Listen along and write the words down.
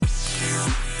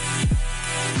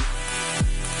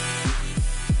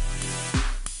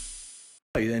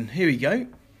Then here we go.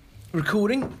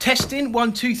 Recording, testing,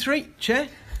 1, 2, 3. Chair.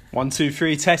 1, 2,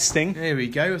 3 testing. There we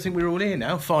go. I think we're all here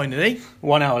now. Finally.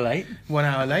 1 hour late. 1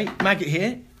 hour late. Maggot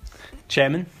here.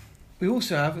 Chairman. We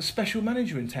also have a special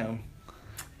manager in town.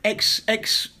 Ex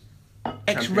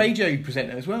radio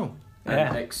presenter as well.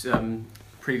 And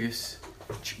previous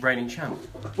reigning champ.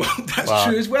 Well, that's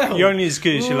true as well. You're only as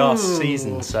good as your last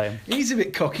season, so he's a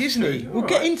bit cocky, isn't he? We'll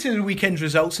get into the weekend's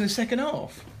results in the second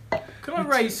half. Can I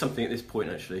raise something at this point,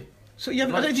 actually? So you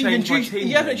haven't, Like I don't think you change my team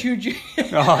haven't name.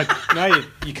 actually. no,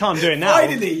 you can't do it now.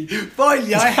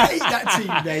 Finally, I hate that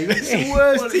team name. It's the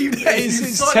worst team name.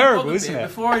 It's slightly terrible, bothered isn't me, it?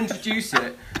 Before I introduce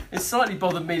it, it slightly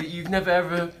bothered me that you've never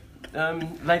ever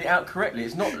laid it out correctly.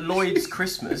 It's not Lloyd's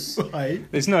Christmas. Right.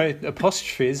 There's no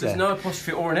apostrophe, is there? There's no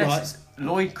apostrophe or an S. Right. It's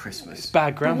Lloyd Christmas.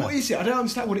 Bad But grammar. what is it? I don't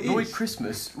understand what it is. Lloyd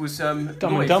Christmas was and Lloyd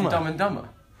Dumber. from Dumb and Dumber.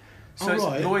 So Oh,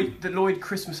 it's right. the Lloyd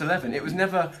Christmas 11. It was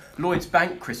never Lloyd's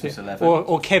Bank Christmas 11.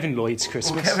 Or Kevin Lloyd's Or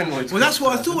Christmas. Kevin Lloyd's Well, that's Christmas what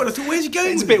I 11. thought. I thought, where's he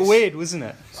going It's a with bit this? weird, wasn't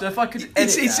it? So if I could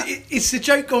edit that, It's the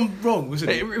joke gone wrong,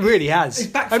 wasn't It it? really has. It's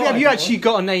backfired, Have you that actually one.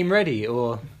 got a name ready,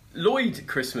 or? Lloyd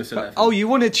Christmas 11. Oh, you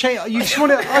want to change? You just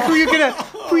want to? I thought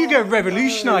you were gonna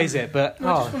revolutionise it, but I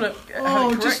just want to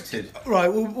have it corrected. Right,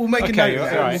 we'll make a Okay, note of right,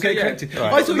 that. right. We'll get it corrected.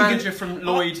 Right. I The thought you manager could, from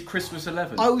Lloyd Christmas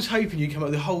 11. I was hoping you'd come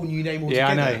up with a whole new name Yeah,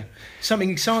 altogether. I know. Something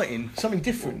exciting, something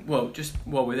different. Well, just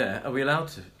while we're there, are we allowed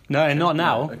to? no, not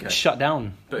now. Okay. It's shut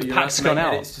down. But The you're allowed pack's to gone make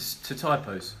out. edits to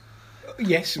typos.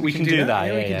 Yes, We can do that.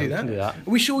 Yeah, we Yeah, can do we that. can do that. Are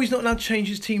we sure he's not allowed to change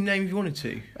his team name if he wanted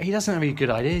to? He doesn't have any good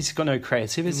ideas. He's got no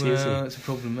creativity, is he? Well, that's a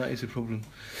problem. That is a problem.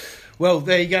 Well,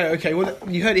 there you go. Okay, well,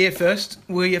 you heard it here first.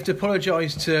 We have to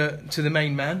apologise to the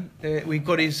main man. We've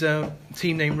got his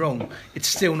team name wrong. It's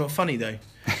still not funny, though.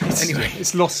 Anyway.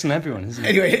 It's lost on everyone, isn't it?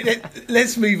 Anyway,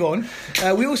 let's move on.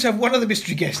 We also have one other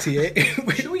mystery guest here.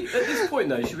 Should we, at this point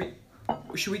though,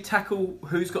 should we tackle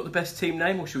who's got the best team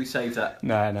name, or should we save that?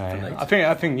 No. later?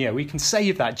 I think, yeah, we can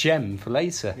save that gem for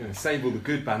later. You're going to save all the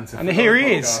good banter. And for here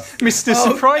another he is, podcast. Mr.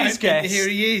 Oh, Surprise and Guest. here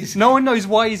he is. No one knows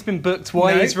why he's been booked,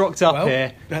 why No. he's rocked up Well,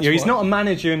 here. that's He's why. not a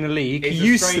manager in the league. It's He a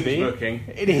used to strange be. booking.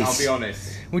 It is. I'll be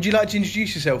honest. Would you like to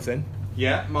introduce yourself then?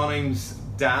 Yeah, my name's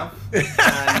Dav, and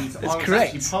I was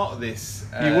correct. actually part of this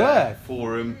You were.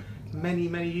 forum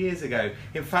many years ago.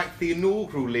 In fact, the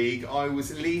inaugural league, I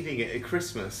was leading it at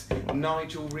Christmas.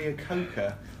 Nigel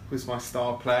Reo-Coker was my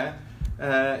star player.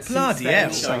 Bloody hell.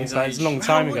 That's a long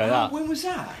time ago, that. When was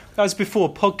that? That was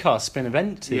before podcasts been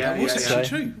invented. Yeah, That was yeah,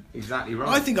 actually true. Exactly right.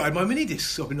 I think I had my mini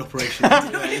disc up in operation.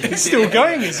 It's still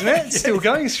going, isn't it? It's still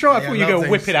going strong. I thought you were going to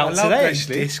whip it out I love today, those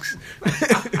actually. discs.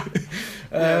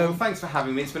 Well, thanks for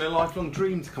having me. It's been a lifelong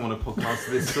dream to come on a podcast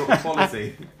of this sort of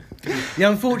quality. The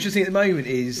unfortunate thing at the moment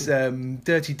is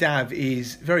Dirty Dav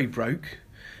is very broke,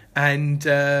 and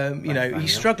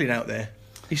he's struggling out there.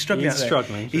 He's struggling He out is there.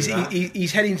 struggling.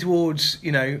 He's heading towards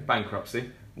Bankruptcy.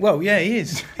 Well, yeah, he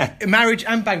is. Marriage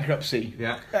and bankruptcy.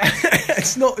 Yeah.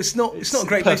 it's not a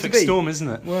great place to Perfect be. storm, isn't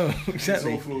it? Well, It's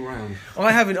exactly. awful all round.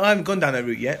 I haven't gone down that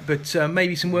route yet, but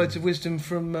maybe some words of wisdom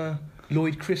from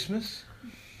Lloyd Christmas.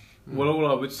 Well, all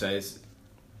I would say is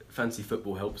fancy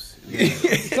football helps.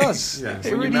 It does. Yeah. It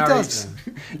When really you're married, does.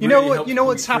 Really You know what? helps You know me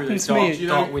what's through happened the to me.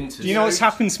 dark winters. You know what's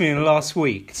happened to me in the last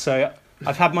week? So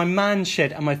I've had my man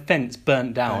shed and my fence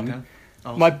burnt down.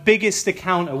 Oh. My biggest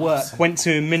account at work went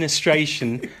to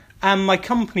administration, and my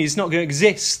company is not going to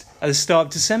exist at the start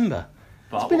of December.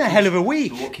 But It's been a what hell keeps- of a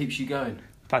week. But what keeps you going?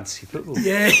 Fantasy football.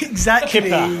 Yeah, exactly.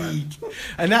 Kipper.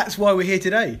 And that's why we're here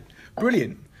today.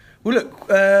 Brilliant. Well, look,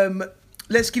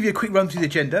 let's give you a quick run through the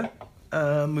agenda.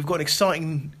 We've got an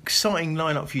exciting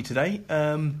lineup for you today.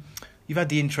 You've had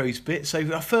the intros bit. So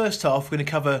our first half, we're going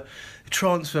to cover the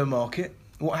transfer market,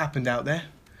 what happened out there,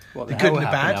 What the the good hell and the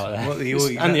happened bad, out there? what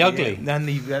And the ugly.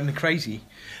 yeah, and the crazy.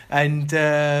 And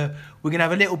we're going to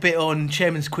have a little bit on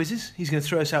Chairman's quizzes. He's going to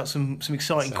throw us out some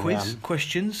exciting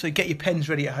questions. So get your pens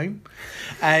ready at home.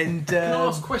 And Can I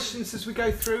ask questions as we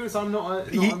go through? As I'm not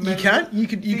a you member? can. You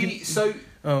can. So,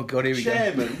 Oh God, here we go.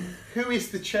 chairman. Who is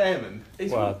the chairman?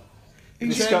 Well, The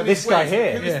This chairman guy- is this guy Wes.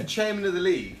 here. Who is Yeah. the chairman of the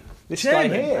league? this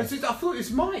Chairman. guy here. I thought it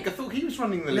was Mike. I thought he was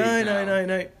running the league.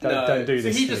 No. Don't do So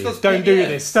this. he just please. does Don't do PDFs.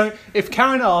 this. Don't. If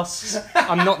Karen asks,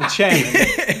 I'm not the chairman.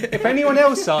 If anyone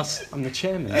else asks, I'm the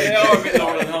chairman. They are a bit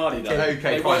Laurel and Hardy, though.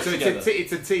 Okay, They fine. work So together.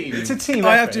 it's a team. It's a team.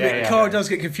 I have effort, to yeah, admit, yeah. Cara does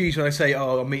get confused when I say,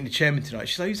 "Oh, I'm meeting the chairman tonight."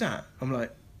 She's like, "Who's that?" I'm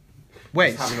like,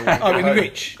 "Wes." Just having a wink I mean, at home.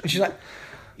 Rich. And she's like,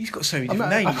 He's got so many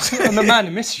different names. I'm a man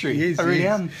of mystery. He is, I really he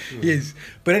is. am. He is.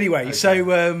 But anyway,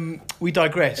 so we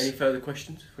digress. Any further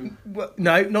questions? Well,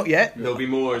 no, not yet. There'll be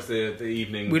more as the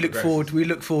evening We look forward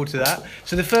to that.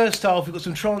 So the first half, we've got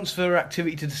some transfer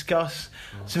activity to discuss,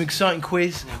 some exciting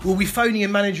quiz. We'll be phoning a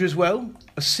manager as well.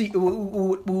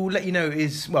 We'll let you know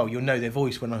you'll know their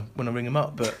voice when I ring them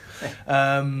up. But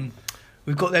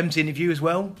we've got them to interview as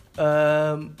well.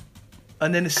 And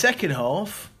then the second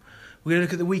half, we're going to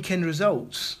look at the weekend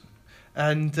results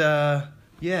and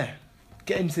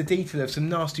get into the detail of some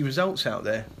nasty results out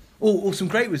there. Or some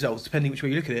great results, depending which way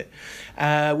you look at it.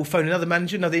 We'll phone another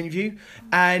manager, another interview,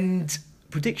 and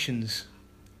predictions.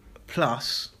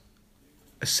 Plus,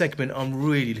 a segment I'm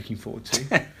really looking forward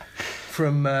to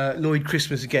from Lloyd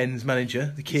Christmas Again's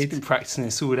manager, the kid. He's been practicing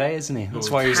this all day, hasn't he? That's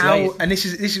why he's late. And this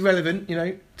is relevant,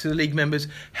 to the league members.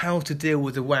 How to deal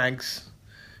with the wags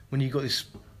when you've got this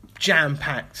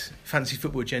jam-packed fantasy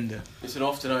football agenda. It's an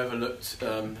often overlooked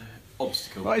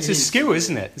obstacle. Right, it's a skill,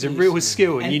 isn't it? It's a real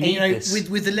skill, and you need this.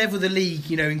 With the level of the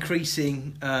league,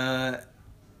 increasing,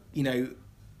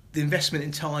 the investment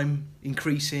in time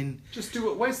increasing. Just do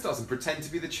what Wes does and pretend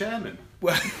to be the chairman.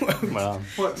 Well,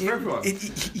 Works for everyone.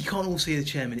 You can't all see the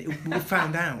chairman. We're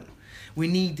found out. We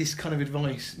need this kind of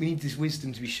advice. We need this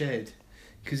wisdom to be shared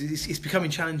because it's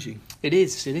becoming challenging. It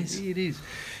is. It is.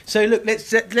 So look,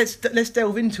 let's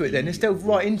delve into it then. Let's delve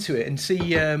right into it and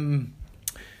see.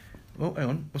 Oh, hang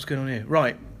on. What's going on here?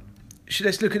 Right.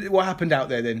 Let's look at what happened out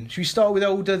there then. Should we start with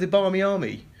the Barmy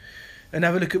Army and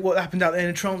have a look at what happened out there in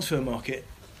the transfer market?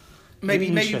 Maybe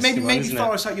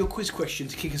fire us out your quiz question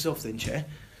to kick us off then, Chair.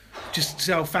 Just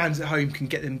so our fans at home can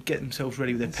get themselves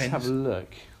ready with their pens. Let's have a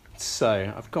look.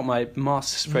 So I've got my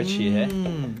master spreadsheet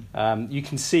here. You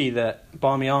can see that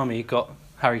Barmy Army got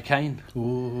Harry Kane.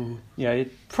 Ooh.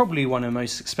 Probably one of the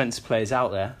most expensive players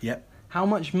out there. Yep. How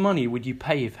much money would you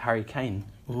pay for Harry Kane?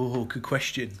 Oh, good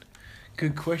question.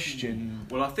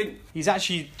 Well, I think he's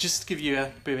actually, just to give you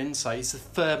a bit of insight, he's the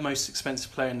third most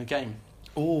expensive player in the game.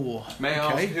 Oh, May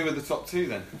I ask who are the top two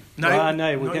then? No,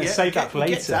 we're going to save that for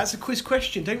later. That's a quiz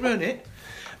question. Don't ruin it.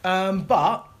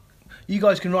 But you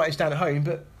guys can write this down at home.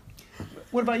 But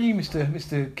what about you,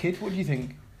 Mr. Kidd? What do you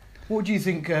think? What do you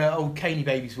think old Caney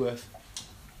baby's worth?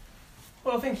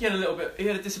 Well, I think he had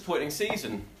a disappointing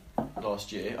season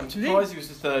last year. I'm surprised he was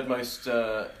the third most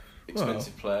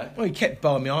expensive player. Well, he kept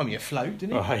Barmy Army afloat,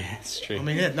 didn't he? Oh, yeah, it's true. I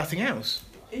mean, he had nothing else.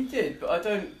 He did, but I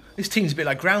don't. This team's a bit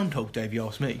like Groundhog Day, if you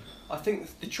ask me. I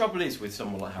think the trouble is with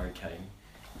someone like Harry Kane,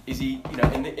 is he,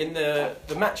 in the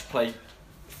match play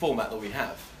format that we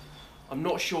have, I'm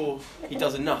not sure he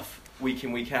does enough week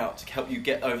in, week out to help you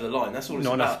get over the line. That's all it's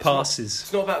not about. Enough passes.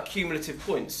 It's not about cumulative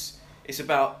points. It's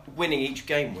about winning each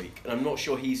game week, and I'm not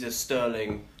sure he's a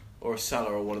Sterling or a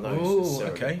Salah or one of those. Oh,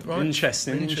 okay, right.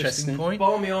 Interesting point.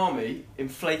 Barmy Army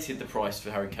inflated the price for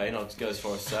Harry Kane. I'll go as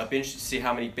far as to say. I'd be interested to see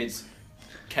how many bids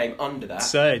came under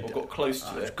that or got close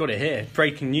to it. I've got it here.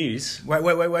 Breaking news. Wait.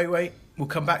 We'll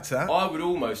come back to that. I would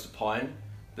almost opine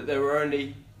that there were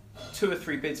only 2 or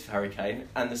 3 bids for Harry Kane,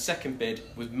 and the second bid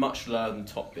was much lower than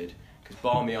top bid because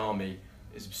Barmy Army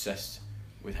is obsessed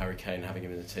with Harry Kane having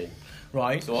him in the team.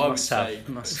 Right. So I would say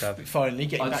finally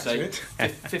getting I'd back say to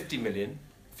it. 50 million.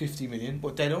 50 million.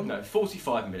 What, dead on? No,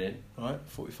 45 million. Right,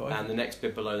 45. And the next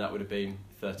bid below that would have been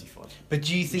 35. But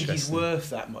do you think he's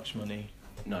worth that much money?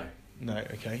 No. No,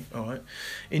 okay, all right.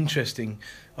 Interesting.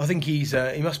 I think he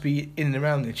must be in and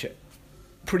around the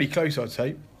pretty close, I'd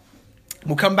say.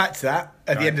 We'll come back to that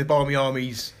at the end of the Barmy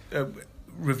Army's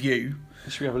review.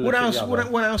 Should we have a look at the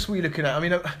other? What else were we looking at? I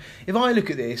mean, if I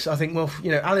look at this, I think, well,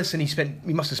 Alisson,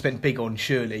 he must have spent big on,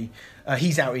 surely.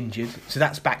 He's out injured, so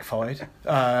that's backfired.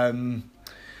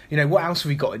 What else have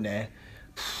we got in there?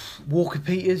 Walker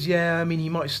Peters, yeah, I mean, he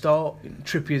might start.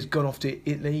 Trippier's gone off to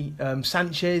Italy.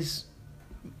 Sanchez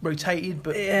rotated,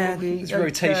 but yeah, there's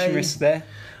rotation risk there.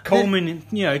 Coleman,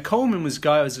 Coleman was the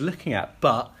guy I was looking at,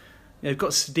 but they've got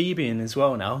Sidibe in as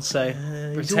well now, so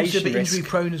he's also a bit injury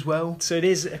prone as well. So it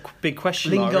is a big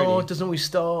question. Lingard doesn't always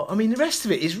start. I mean, the rest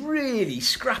of it is really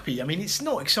scrappy. I mean, it's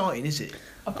not exciting, is it?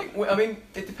 I mean,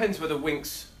 it depends whether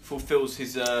Winks fulfills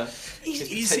his.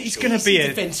 He's going to be a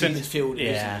defensive midfielder.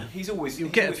 Yeah, he'll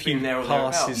get a few there or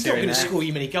passes. He's not going to score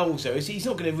you many goals though. He's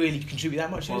not going to really contribute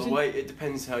that much. By the way, it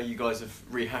depends how you guys have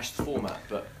rehashed the format,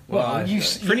 but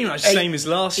pretty much the same as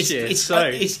last year. It's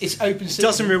open. It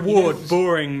doesn't reward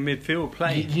boring midfield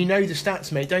play. You know the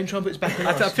stats, mate. Don't try and put us back on.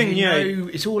 I think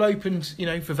it's all open.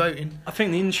 For voting. I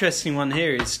think the interesting one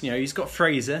here is he's got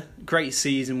Fraser, great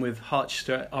season with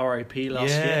Harchester ROP last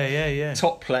year. Yeah.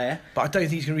 Top player, but I don't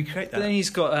think he's going to recreate that. But then he's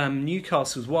got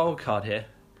Newcastle's wild card here,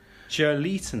 Joe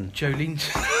Leaton.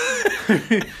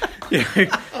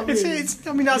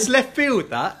 I mean, that's left field.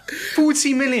 That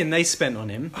 40 million they spent on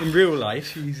him in real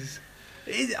life. Jesus.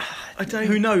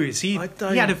 Who knows? He I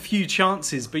don't- had a few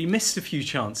chances, but he missed a few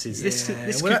chances. This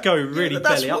Well, could go really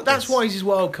belly up. That's why he's his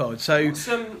wild card. So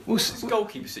What's his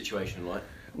goalkeeper situation like?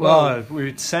 Well, we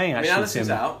were saying I mean, actually, Alisson's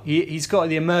Tim, out. he's got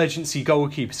the emergency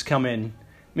goalkeepers come in.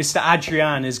 Mr.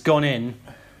 Adrian has gone in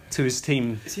to his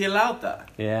team. Is he allowed that?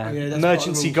 Yeah, Yeah, that's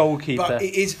emergency part of goalkeeper. But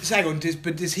it is. Hang on.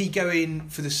 Does he go in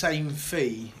for the same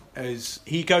fee as?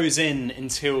 He goes in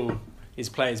until his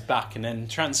player's back, and then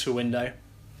transfer window.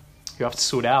 You have to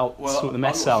sort it out, sort the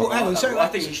mess out. Well, hang on, so I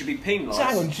think he should be penalised So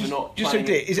hang on, for not just so planning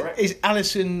clear, it is correctly.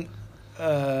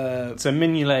 Alisson? So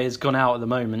Mignolet has gone out at the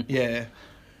moment. Yeah.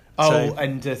 So-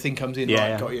 And thing comes in. Yeah, Right,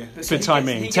 yeah. got you. But Good he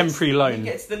timing, gets- temporary loan. He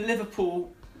gets the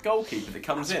Liverpool goalkeeper that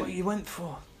comes in. you went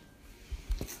for.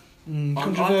 I think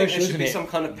Controversial, there should isn't be it? some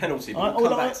kind of penalty. But we'll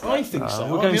come back to I that. think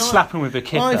so. We're I going mean, slapping with a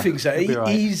kipper. I think so. It'll be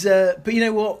right. He's, but you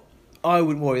know what? I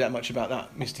wouldn't worry that much about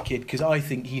that, Mr. Kidd, because I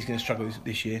think he's going to struggle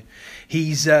this year.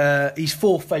 He's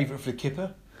fourth favourite for the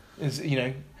Kipper, as you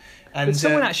know. And But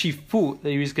someone actually thought that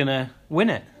he was going to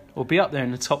win it or be up there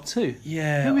in the top two.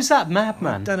 yeah. Who was that I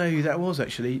madman? don't know who that was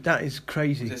actually. That is Is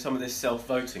crazy. there some of this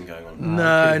self-voting going on?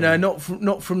 No,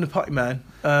 not from the Putty Man.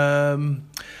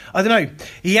 I don't know.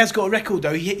 He has got a record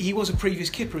though. He was a previous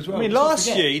Kipper as well. I mean, let's not last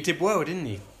forget. year he did well, didn't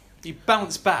he? He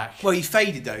bounced back. Well, he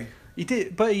faded though. He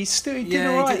did, but he did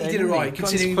Yeah, all right. he did didn't all right, Got into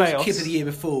considering he was playoffs. Kipper the year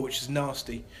before, which is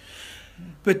nasty.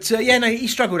 But he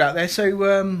struggled out there. So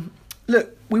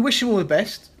look, we wish him all the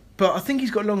best, but I think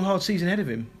he's got a long, hard season ahead of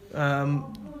him.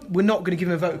 We're not going to give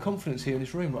him a vote of confidence here in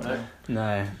this room right now.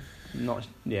 No, not.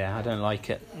 Yeah, I don't like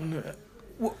it.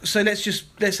 So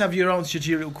let's have your answer to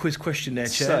your little quiz question there,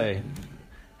 Chair. So,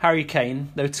 Harry Kane,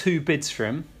 there were two bids for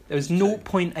him. There was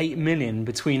 0.8 million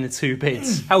between the two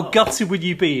bids. How gutted would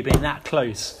you be being that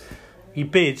close? He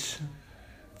bid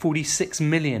 46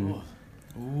 million.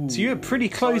 So you were pretty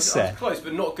close I there. was close,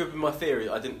 but not good with my theory.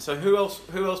 I didn't. So who else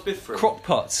bid for him? Crock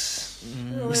pots.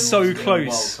 So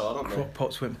close. Wild card, aren't they? Crop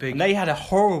pots went big. And they had a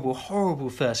horrible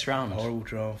first round. Horrible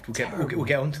draft. We'll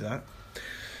get onto that.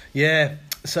 Yeah.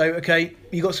 So okay,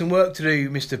 you got some work to do,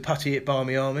 Mr. Putty at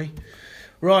Barmy Army.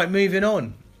 Right, moving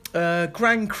on.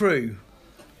 Grand Cru.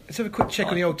 Let's have a quick check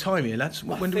on the old time here, lads. I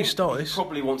When do we think start he this?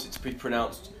 Probably wants it to be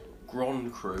pronounced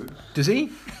Grand Cru. Does he?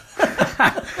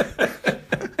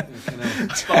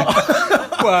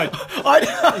 Well,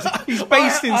 he's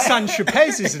based in San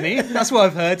Tropez, isn't he? That's what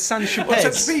I've heard. San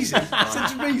Tropez.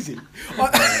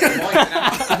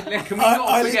 Can we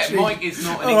not forget Mike is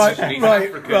not an English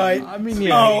African? Right. I mean,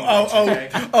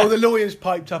 yeah. Oh, the lawyer's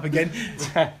piped up again.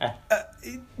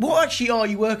 What actually are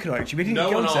you working on? Actually, we didn't No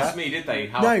get one onto asked that. me, did they?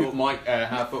 How No. I thought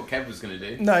how I thought Kev was going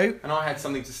to do. No. And I had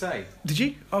something to say. Did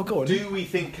you? Oh, go on. Do we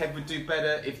think Kev would do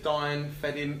better if Diane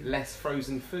fed him less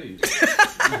frozen food?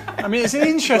 I mean, it's an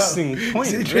interesting point.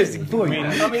 It's an interesting point. I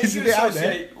mean, I mean, It's if a you bit out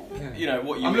there. associate, you know,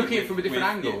 what you I'm mean looking at it from a different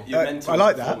with angle. Your mental I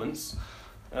like that. performance.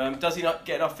 Does he not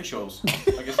get enough fish oils?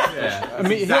 I guess. Yeah. I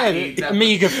mean, Exactly. yeah,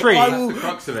 omega 3. I That's will- the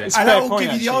crux of it. And fair I will point,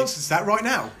 give you the actually. answer to that right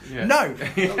now. Yeah. No.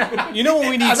 You know what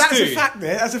we need And to that's do? a fact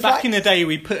there. That's a Back fact. in the day,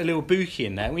 we put a little bookie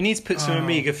in there. We need to put some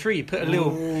omega 3. Put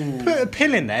a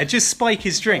pill in there. Just spike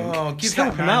his drink. Oh, give just that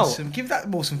help him man out. give that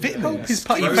more some vitamins. Help his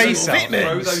putty Throw face those- out.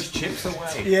 Throw those chips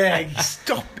away. Yeah,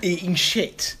 stop eating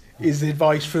shit is the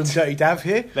advice from Dirty Dav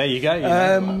here. There you go.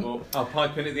 Well, I'll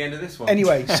pipe in at the end of this one.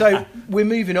 Anyway, so we're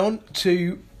moving on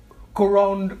to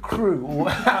Grand Cru. Or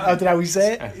I don't know how we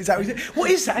say it. Is that what, what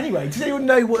is that anyway? Does anyone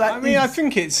know what that I mean, is? I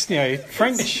think it's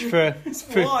French for. it's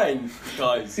wine,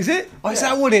 guys. Is it? Oh, is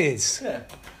that what it is? Yeah,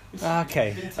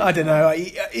 Okay. I don't know.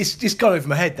 It's just gone over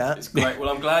my head. That. it's great. Well,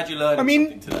 I'm glad you learned I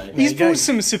mean, something today. he's you go. brought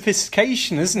some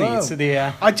sophistication, hasn't Wow. he, to the.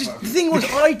 I just the thing was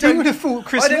I don't. Who would have thought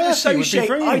Chris I don't Murphy would be associate.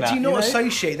 bringing I that, do you not know?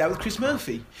 associate that with Chris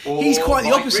Murphy. Or He's quite the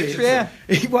Mike opposite. Richardson.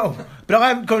 Yeah. Well, but I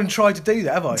haven't gone and tried to do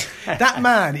that, have I? That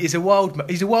man is a wild.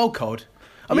 He's a wild card.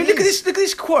 I mean, He look at is. this. Look at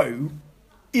this quote.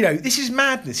 You know, this is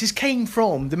madness. This came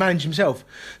from the manager himself.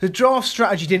 The draft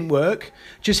strategy didn't work.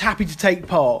 Just happy to take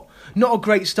part. Not a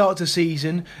great start to the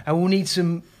season, and we'll need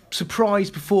some surprise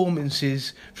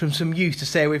performances from some youth to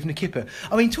stay away from the Kipper.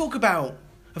 I mean, talk about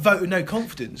a vote of no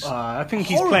confidence. I think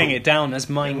he's Horrible. playing it down as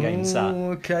mind games. That.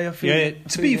 Oh, okay, I feel. Yeah. it, I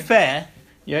To feel be it. fair,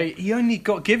 yeah, he only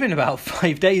got given about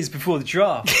 5 days before the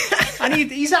draft, and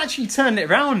he's actually turned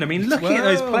it around. I mean, looking at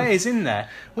those Well. players in there,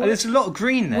 there's a lot of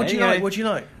green there. What do you know. like? What do you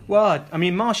like? Well, I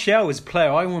mean, Martial was a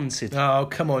player I wanted. Oh,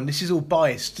 come on. This is all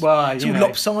biased. Well, it's you all know.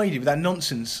 lopsided with that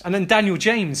nonsense. And then Daniel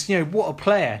James, what a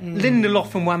player.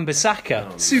 Lindelof and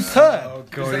Wan-Bissaka, Oh, superb. Oh,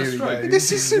 God, that a here we stroke? go.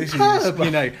 This is superb,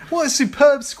 you know. What a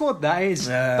superb squad that is.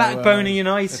 Backbone of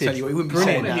United. I tell you what, he wouldn't be I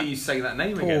saying want to that. hear you say that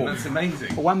name again. That's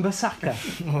amazing.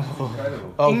 Wan-Bissaka.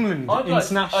 Incredible. Oh, England I'd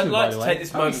international, like by to the take way.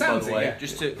 this moment, by sounds the it, way, yeah.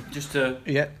 just to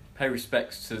yeah. pay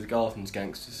respects to the Gardens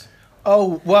gangsters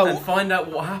Oh, and well, find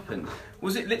out what happened.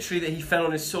 Was it literally that he fell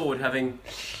on his sword, having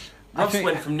Russ think-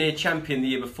 went from near champion the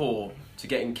year before to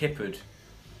getting kippered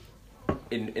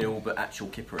in all but actual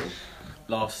kippering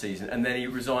last season, and then he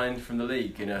resigned from the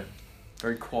league in a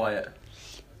very quiet.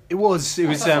 It was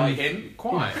That's like him.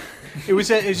 Quiet. it was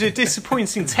a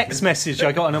disappointing text message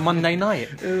I got on a Monday night.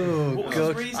 oh, What was God.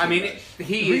 the reason? I mean,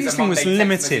 he is a Reasoning was Monday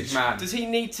text limited. message man. Does he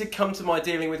need to come to my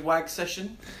dealing with WAG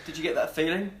session? Did you get that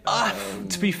feeling?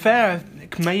 To be fair,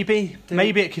 maybe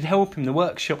it could help him. The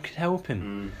workshop could help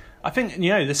him. I think, you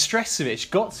know, the stress of it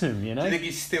got to him, you Do know. you think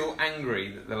he's still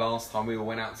angry that the last time we all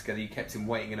went out together, you kept him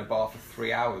waiting in a bar for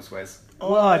 3 hours, Wes?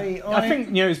 Well, I think,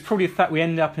 you know, it's probably the fact we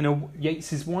ended up in a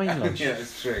Yates's wine lodge. Yeah,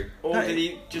 that's true. Or did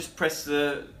he just press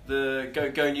the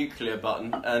go nuclear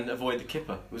button and avoid the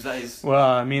kipper? Was that his? Well,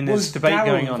 I mean, there's Was debate Darryl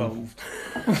going on. involved?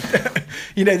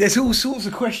 You know, there's all sorts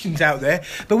of questions out there,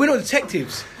 but we're not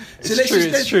detectives. So It's true,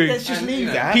 it's true. Let's just And, leave you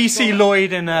know, that. PC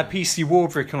Lloyd and PC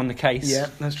Warbrick on the case. Yeah,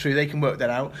 that's true. They can work that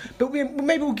out. But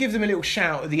maybe we'll give them a little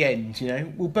shout at the end, you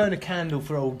know. We'll burn a candle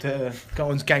for old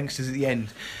Garden's gangsters at the end.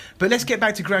 But let's get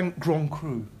back to Grand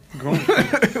Cru.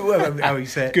 Whatever how you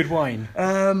say it. Good wine.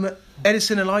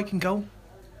 Edison alike in goal.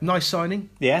 Nice signing.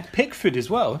 Yeah, Pickford as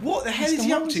well. What the hell He's is he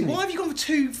done up well, to? hasn't he? Why have you gone for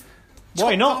two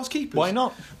Why not? top-class keepers? Why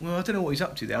not? Well, I don't know what he's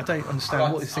up to there. I don't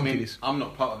understand what his thinking is. I'm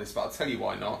not part of this, but I'll tell you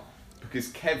why not. Because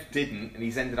Kev didn't, and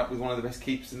he's ended up with one of the best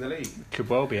keepers in the league. Could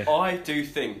well be. I do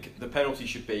think the penalty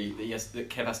should be that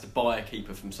Kev has to buy a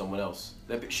keeper from someone else.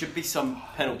 There should be some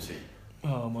penalty.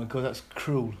 Oh my God, that's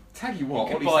cruel. Tell you what,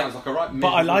 You could Ollie buy- sounds like a right But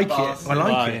I miserable like it. bastard. I like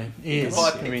Well, it. He You is. could buy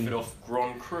I Pickford mean, off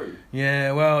Grand Cru.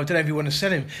 Yeah, well, I don't know if you want to sell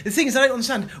him. The thing is, I don't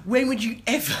understand. When would you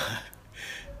ever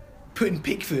put in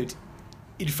Pickford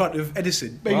in front of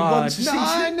Edison? Maybe once a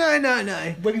season?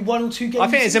 No. Maybe one or two games. I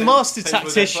think it's a season? master Depends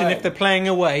what they're tactician if playing. they're playing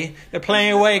away. They're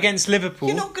playing away against Liverpool.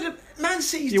 You're not going to. Man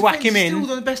City's You whack defence him is in. still one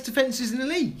of the best defences in the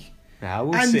league. Nah,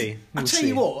 we'll and see. I We'll tell see.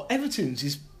 you what, Everton's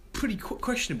is pretty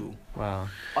questionable. Wow.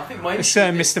 I think my It's issue,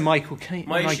 with Mr. Michael Kane.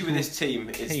 my issue Michael with this team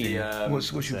is Keane.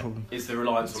 What's your it? problem? is the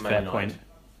reliance on Man Fair United. point.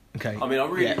 Okay. I mean, I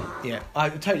really, Yeah. I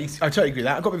totally agree with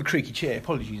that. I've got a bit of a creaky chair.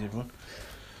 Apologies, everyone.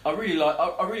 I really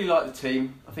like the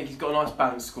team. I think he's got a nice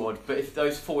balanced squad. But if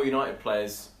those 4 United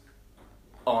players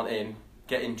aren't in,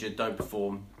 get injured, don't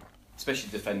perform, especially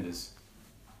defenders.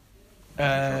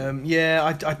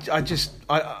 Yeah, I just,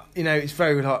 you know, it's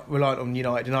very reliant on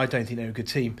United, and I don't think they're a good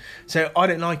team. So I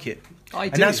don't like it.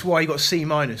 And that's why he got C-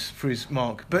 for his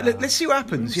mark. But let's see what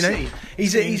happens. You know, See.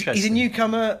 he's It's a interesting.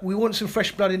 newcomer. We want some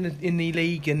fresh blood in the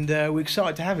league, and we're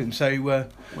excited to have him. So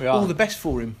We are. all the best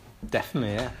for him.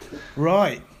 Definitely, yeah.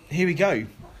 Right, here we go.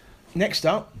 Next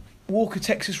up, Walker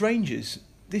Texas Rangers.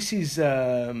 This is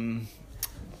an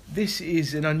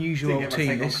unusual Didn't old get my team.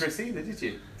 take on This. Chris either, did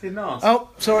you? Didn't ask. Oh,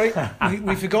 sorry,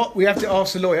 we forgot. We have to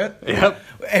ask the lawyer. Yep.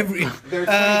 There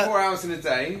are 24 hours in a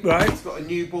day. right. He's got a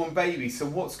newborn baby, so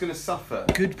what's going to suffer?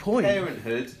 Good point.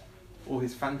 Parenthood or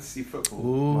his fantasy football?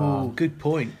 Oh, Wow. good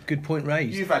point. Good point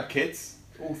raised. You've had kids,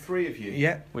 all three of you.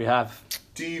 Yeah. We have.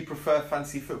 Do you prefer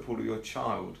fantasy football or your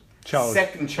child? Child.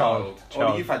 Second child. Child.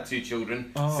 Ollie, you've had 2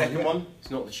 children. Oh, Second yeah. one?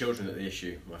 It's not the children that are the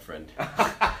issue, my friend.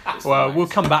 It's Well, the we'll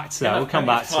mates. come back to that. He'll We'll have come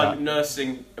plenty back of to time that.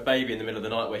 nursing a baby in the middle of the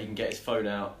night where he can get his phone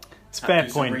out. It's have fair to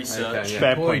do some point. research. Okay, yeah.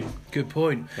 Fair point. Good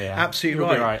point. Yeah. Absolutely You'll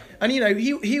be right. right. And you know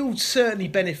he'll certainly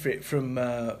benefit from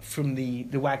the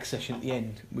WAG session at the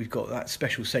end. We've got that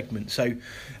special segment. So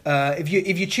if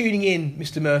you're tuning in,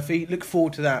 Mr. Murphy, look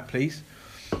forward to that, please.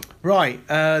 Right,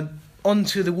 on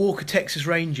to the Walker Texas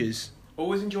Rangers.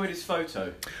 Always enjoyed his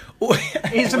photo.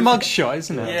 It's a mugshot,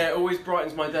 isn't it? Yeah, always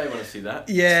brightens my day when I see that.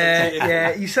 Yeah, So,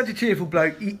 yeah, he's such a cheerful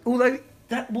bloke. Although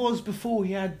that was before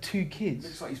he had 2 kids.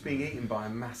 Looks like he's being eaten by a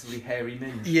massively hairy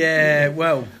minge. Yeah,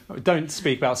 well, Don't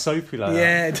speak about Sophie like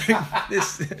yeah,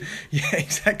 yeah,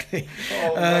 exactly.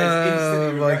 Oh,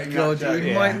 Oh my God, joke. you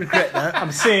Yeah. might regret that. that.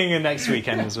 I'm seeing her next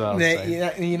weekend as well. So.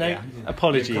 Yeah, you know, Yeah.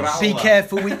 Apologies. Yeah, be Wow.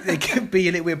 careful. There could be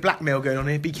a little bit of blackmail going on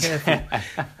here. Be careful.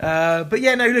 But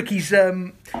yeah, no. Look, he's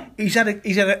had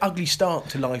an ugly start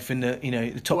to life in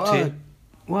the top tier.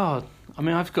 Well, I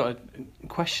mean, I've got a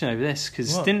question over this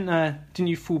because What? didn't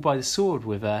you fall by the sword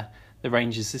with the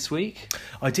Rangers this week?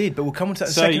 I did, but we'll come on to that in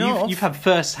the So second half. you've had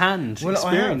first-hand Well,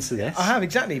 experience of this. I have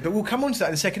exactly, but we'll come on to that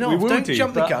in the second We half. will Don't do,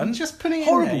 jump the but gun. I'm just putting it in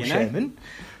Horrible, there, you know? Sherman.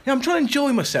 Yeah, I'm trying to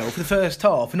enjoy myself for the first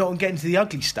half and not get into the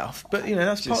ugly stuff. But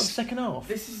that's part of the second half.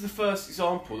 This is the first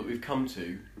example that we've come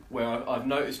to where I've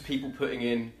noticed people putting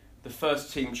in the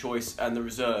first team choice and the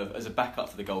reserve as a backup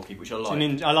for the goalkeeper, which I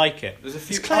like. I like it. There's a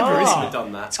few It's clever, people isn't that it? have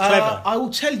done that. It's clever. I will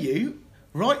tell you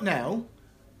right now,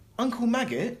 Uncle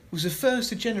Maggot was the first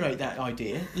to generate that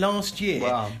idea last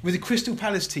year with the Crystal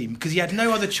Palace team because he had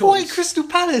no other choice. Why Crystal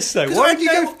Palace though? 'Cause Why I did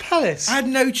you know- go for Palace? I had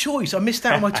no choice. I missed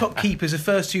out on my top keepers the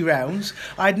first 2 rounds.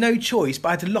 I had no choice, but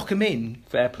I had to lock them in.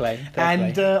 Fair play.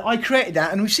 And I created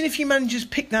that, and we've seen a few managers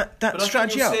pick that But I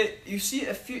strategy think up. you see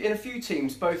it in a few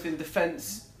teams, both in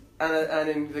defence and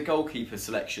in the goalkeeper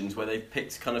selections, where they've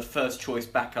picked kind of first choice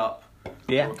backup.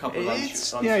 Yeah, Or a couple of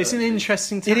it's an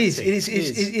interesting It tactic. is.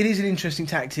 It is an interesting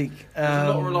tactic. There's a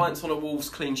lot of reliance on a Wolves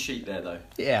clean sheet there, though.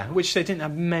 Yeah, which they didn't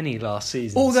have many last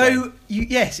season. Although,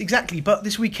 yes, exactly. But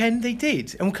this weekend they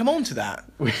did, and we'll come on to that.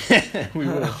 we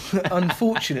will.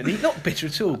 Unfortunately, not bitter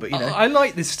at all, but you know. I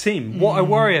like this team. What I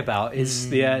worry about is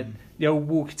the old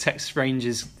Walker Texas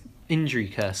Rangers injury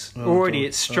curse. Already God.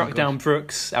 it's struck God. down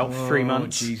Brooks out for 3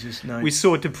 months. Jesus, no. We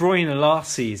saw De Bruyne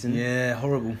last season. Yeah,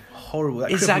 horrible.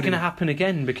 Is that going to happen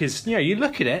again? Because you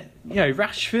look at it.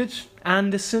 Rashford,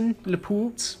 Anderson,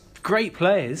 Laporte, great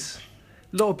players.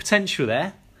 A lot of potential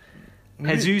there.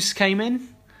 Jesus came in.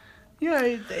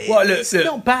 It's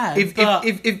not bad. If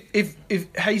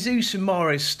Jesus and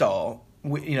Mahrez start,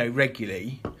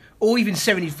 regularly, or even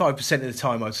 75% of the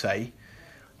time, I'd say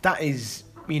that is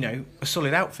a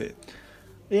solid outfit.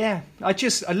 Yeah, I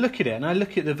look at it and I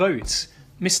look at the votes.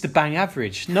 Mr. Bang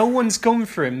Average. No one's gone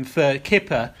for him for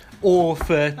Kipper or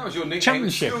for That was your nickname at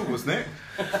Championship. school, wasn't it?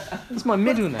 It's my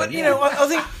middle name. But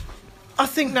I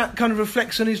think that kind of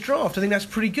reflects on his draft. I think that's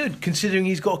pretty good considering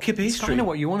he's got a Kipper It's history. kind of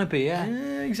what you want to be, yeah.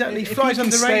 Yeah, exactly. If Flies you can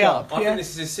under the stay radar. up. I Yeah. think this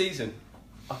is his season.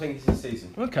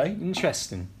 Okay,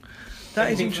 Interesting.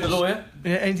 that is Anything for the interesting. lawyer?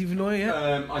 Yeah, anything for the lawyer?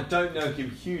 Yeah. I don't know him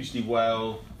hugely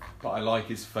well, but I like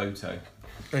his photo.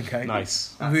 Okay.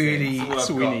 Nice. That's Really, it. That's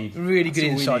all we need. really good That's all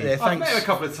we insight need. there. I've Thanks. met him a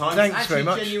couple of times. Thanks Actually, very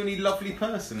much. Genuinely lovely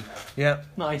person. Yeah.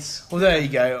 Nice. Well, there you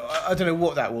go. I don't know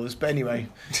what that was, but anyway,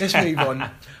 let's move on.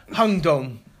 Hung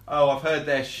Dong. Oh, I've heard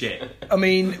their shit. I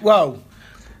mean, well,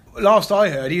 last I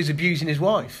heard, he was abusing his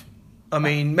wife. I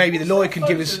mean, maybe the lawyer can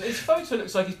give us. His photo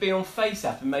looks like he's been on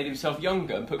FaceApp and made himself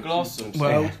younger and put glasses on.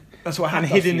 Well, Yeah. that's what And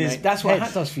hat does hidden for you, his mate. That's what head.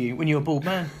 hat does for you when you're a bald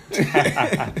man.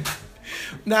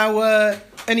 Now,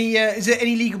 is there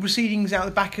any legal proceedings out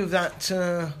the back of that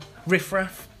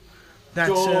riffraff? That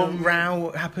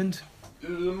row happened?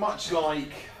 Much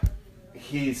like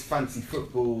his fancy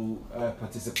football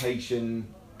participation,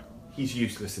 he's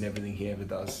useless in everything he ever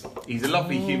does. He's a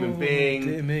lovely human being,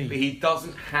 dear me. but he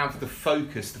doesn't have the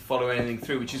focus to follow anything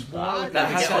through, which is why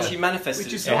That has I actually manifested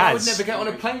which is itself. why I It would has. never get on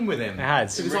a plane with him. It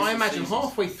has. Because I imagine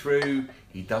halfway through,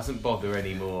 he doesn't bother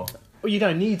anymore. Well, you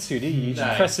don't need to, do you? You just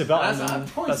No. press a button That's, and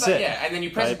point that's that, it. Yeah, and then you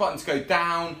press Right. a button to go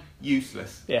down,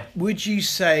 useless. Yeah. Would you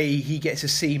say he gets a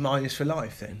C- for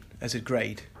life then, as a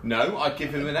grade? No, I'd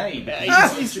give him an A. because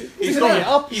Ah, he's he's got, it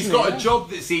up, he's isn't got it? a job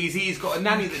that's easy, he's got a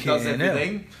nanny that does Yeah, no.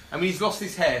 everything. I mean, he's lost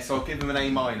his hair, so I'll give him an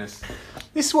A-.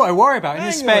 This is what I worry about in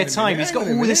his Hang spare on a time. minute, He's hang got on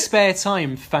a all minute. this spare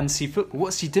time for fancy football.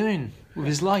 What's he doing with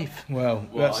his life? Well,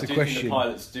 Well, that's I the do question. think the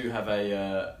pilots do have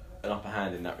an upper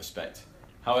hand in that respect.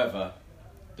 However,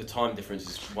 the time difference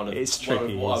is one of It's what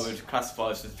tricky, I yes. would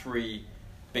classify as the 3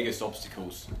 biggest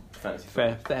obstacles for fantasy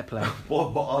football. Fair play.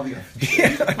 What are the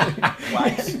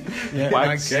Wags Yeah,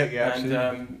 Wags.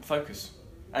 and focus.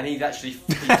 And he failed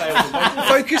on both.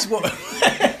 Focus what?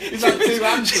 It's like two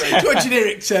answers. It's a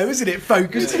generic term, isn't it?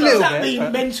 Focus. Yeah. Does Does that that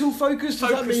mean mental focus? Does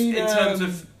that Focus mean in terms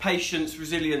of patience,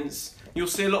 resilience. You'll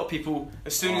see a lot of people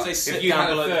as soon as they If sit you down had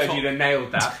a below the third, top, you'd have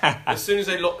nailed that. as soon as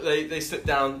they slip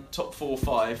down top 4 or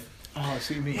 5, Oh, I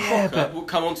see what you mean. Crocker will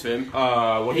come onto him.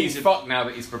 Well, He's he's a- fucked now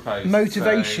that he's proposed.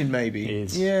 Motivation, so- maybe. It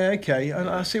is. Yeah, okay.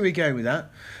 I see where you're going with that.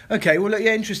 Okay, well, look,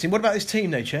 yeah, interesting. What about this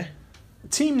team, though, Che?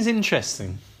 Team's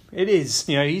interesting. It is.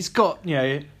 He's got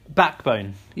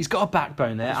backbone. He's got a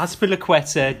backbone there.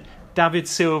 Azpilicueta, David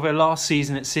Silva last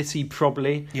season at City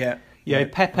probably. Yeah. Yeah, I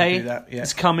Pepe do that, yeah.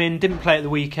 has come in, didn't play at the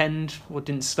weekend or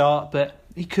didn't start, but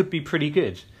he could be pretty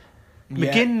good.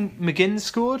 Yeah. McGinn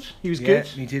scored. He was Yeah, good.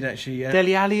 he did actually, yeah.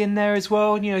 Dele Alli in there as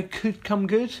well. Could come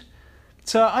good.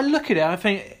 So I look at it. I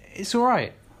think it's all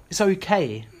right. It's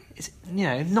okay. It's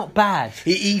not bad.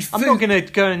 I'm not going to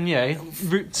go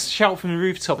and shout from the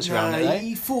rooftops around it.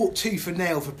 He fought tooth and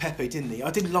nail for Pepe, didn't he?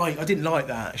 I didn't like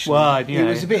that actually. Well, it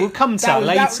was a bit. we'll come to that was-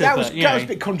 later. That was, but, that was a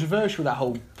bit controversial. That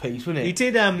whole piece, wasn't it? He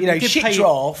did. shit pay,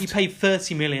 draft. He paid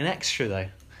 30 million extra though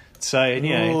So, you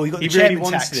know, you got he the really chairman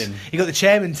wanted tax. him. You got the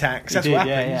chairman tax. That's He what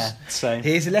did, happens. yeah. So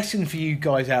Here's a lesson for you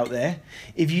guys out there: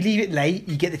 if you leave it late,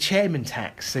 you get the chairman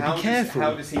tax. So be careful.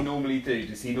 How does he normally do?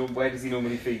 Where does he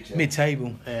normally feature?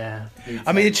 Mid-table. yeah.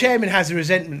 I mean, the chairman has a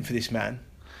resentment for this man.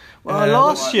 Well,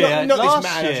 last year, not last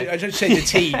this man. year, I don't say the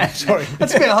team. Sorry,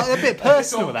 that's a bit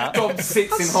personal. That Dom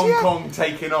sits in Hong Kong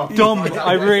taking off. Dom,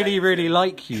 I really, really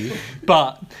like you,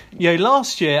 but you know,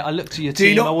 last year I looked at your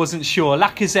team, I wasn't sure.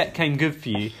 Lacazette came good for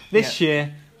you. This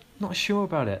year, not sure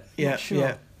about it. Yeah, not sure.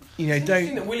 yeah. You know, I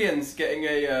think that Williams getting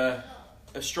a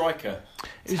striker.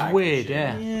 It was weird,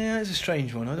 yeah. Yeah, it's a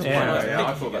strange one. I don't Yeah. know.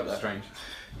 I thought that was strange.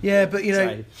 Yeah, but you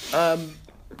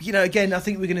know, again, I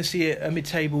think we're going to see a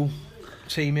mid-table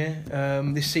team here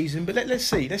this season. But let's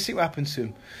see what happens to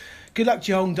him. Good luck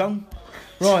to you, Hong Dong.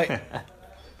 Right,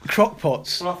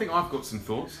 crockpots. Well, I think I've got some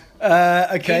thoughts.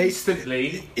 Okay,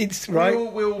 Instantly, it's right.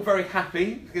 We're all very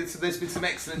happy because there's been some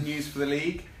excellent news for the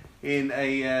league in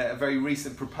a very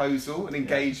recent proposal and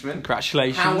engagement.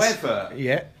 Congratulations. However,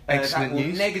 Yeah, excellent that will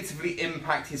news. negatively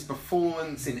impact his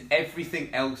performance in everything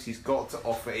else he's got to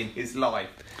offer in his life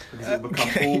because it will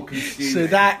become all consuming. So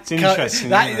that's interesting,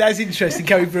 That's interesting,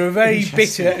 coming from a very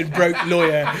bitter and broke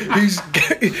lawyer who's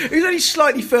only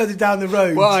slightly further down the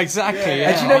road. Well, exactly. Yeah.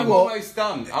 And do you know I'm what? almost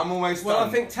done. Well, done.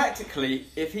 I think tactically,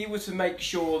 if he was to make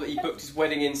sure that he booked his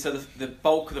wedding in so the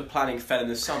bulk of the planning fell in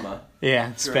the summer, Yeah,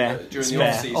 it's fair. during It's the fair.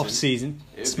 off-season, Off-season,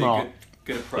 it would smart. be a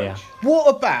good approach. Yeah.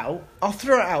 What about, I'll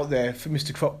throw it out there for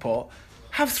Mr. Crockpot,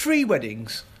 have 3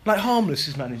 weddings, like Harmless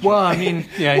as manager. Well, I mean,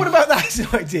 yeah, What about that as an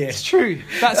idea? it's true.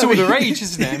 That's I all the mean- rage,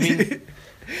 isn't it?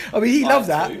 I mean, he loved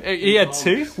that. he had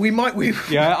 2. We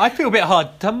Yeah, I feel a bit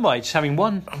hard done by just having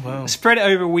 1. Wow. Spread it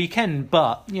over a weekend,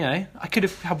 but you know, I could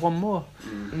have had 1 more.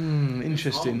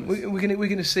 interesting. We're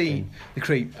gonna see the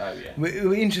creep. Oh yeah.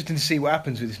 We're interested to see what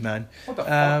happens with this man. What the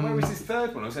fuck? Where was his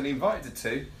third one? I was only invited to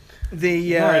 2.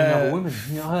 The Married another woman.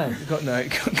 You know, I got no.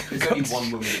 There's only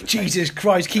one woman. At the Jesus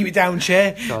Christ! Keep it down,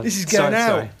 chair. God, This is going out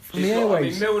sorry. from the I mean,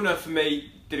 airways. Milner for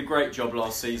me did a great job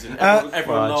last season.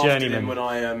 Everyone laughed at him when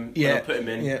I put him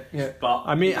in. Yeah. But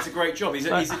I mean, it's a great job.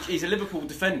 He's a Liverpool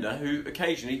defender who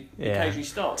occasionally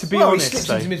starts. To be Well, honest, he slips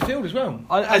though, into midfield as well,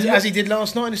 I- as he did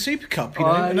last night in the Super Cup. You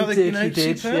know, he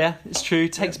did. superb. Yeah, it's true.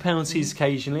 Takes penalties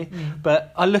occasionally,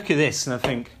 but I look at this and I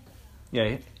think,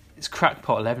 yeah, it's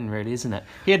crackpot 11, really, isn't it?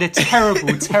 He had a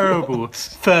terrible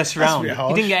first round. a bit He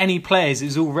harsh. didn't get any players. It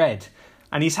was all red.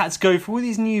 And he's had to go for all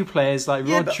these new players like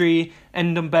Yeah, but- Rodri,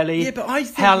 Ndombele, Yeah, but I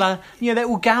think Hela. Yeah, they're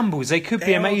all gambles. They could be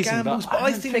They are amazing, gambles, but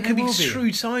I think they could be will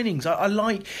shrewd signings. I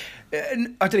like.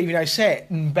 I don't even know how to say it.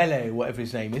 Mbele, or whatever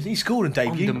his name is. He scored on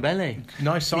debut. Ndombele.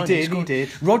 Nice signing. He scored. did.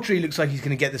 Rodri looks like he's going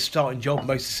to get the starting job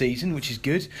most of the season, which is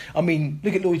good. I mean,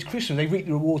 look at Lloyd's Christmas. They reaped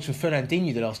the rewards from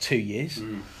Fernandinho the last 2 years.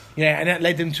 Yeah, and that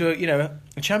led them to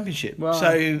a championship. Well,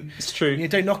 so it's true.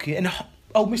 Don't knock it. And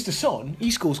Mr. Son,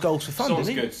 he scores goals for fun, Son's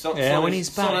doesn't he? good. Yeah, when he's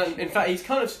back. In fact, he's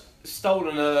kind of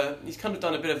he's kind of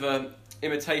done a bit of a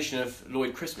imitation of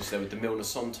Lloyd Christmas there with the Milner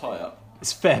Son tie-up.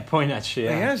 It's a fair point, actually. He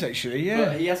Yeah. has actually, yeah.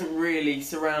 But he hasn't really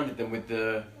surrounded them with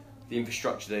the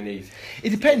infrastructure they need. It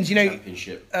depends,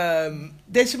 Championship.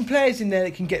 There's some players in there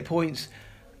that can get points.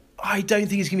 I don't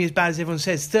think it's going to be as bad as everyone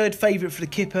says. Third favourite for the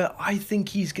Kipper. I think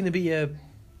he's going to be a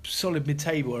solid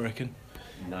mid-table, I reckon.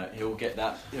 No, he'll get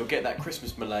that. He'll get that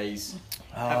Christmas malaise.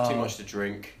 Have too much to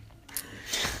drink.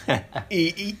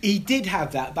 He did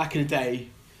have that back in the day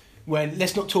when,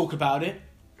 let's not talk about it,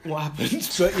 what happened,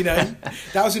 but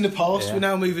that was in the past. Yeah. We're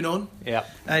now moving on. Yeah.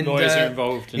 And Lawyers are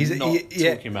involved in not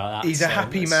yeah, talking about that. He's a so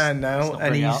happy let's- man now, let's not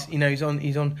and bring it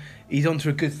up. he's on to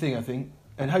a good thing, I think.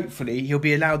 And hopefully he'll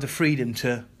be allowed the freedom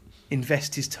to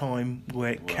invest his time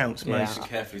where it counts yeah. most. Listen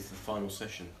carefully to the final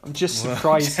session. I'm just Well,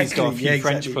 surprised he's got a few exactly,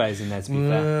 French exactly. players in there, to be fair.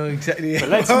 Well, exactly. But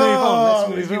let's move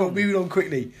on, let's move on. Moving on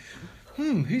quickly.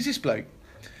 Who's this bloke?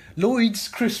 Lloyd's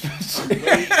Christmas.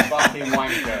 Fucking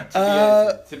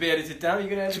wanker. To be edited down, are you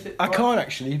going to edit it? I can't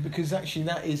actually, because that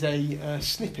is a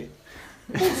snippet.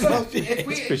 Also, if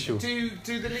we, official. do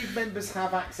the league members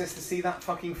have access to see that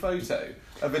fucking photo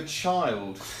of a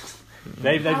child?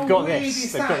 They've How got weird this.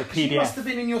 is They've that? got the You must PDF. have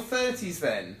been in your 30s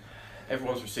then.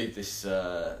 Everyone's received this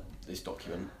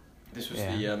document. This was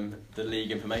Yeah. the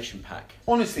league information pack.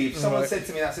 Honestly, if someone Right. said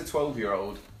to me that's a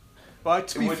 12-year-old, But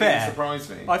to it be wouldn't fair, surprise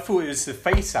me. I thought it was the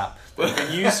face app that had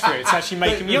been used for it to actually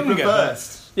make him They've younger. But,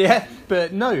 reversed. yeah,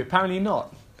 but no, apparently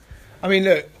not. I mean,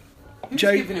 look, Who's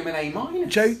Joe- giving him an A-?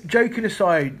 joking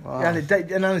aside, Wow.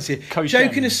 analysis. Coach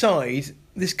Joking M. aside,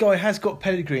 this guy has got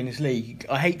pedigree in this league.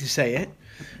 I hate to say it,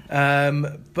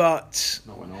 but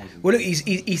Not when I was in well, look,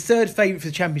 he's third favourite for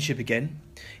the championship again.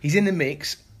 He's in the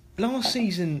mix. last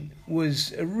season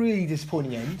was a really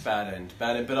disappointing end. Bad end.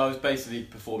 But I was basically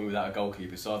performing without a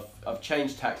goalkeeper, so I've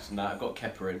changed tactics on that. I've got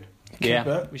Kipper in. Yeah,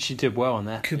 Kipper. which you did well on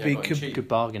there. Could Yeah, be got him cheap. Good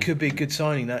bargain. Could be a good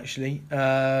signing, actually.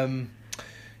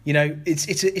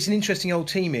 It's an interesting old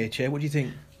team here, Chair. What do you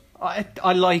think?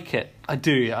 I like it. I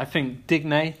do. I think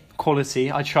Digne,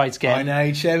 quality. I tried to get I him.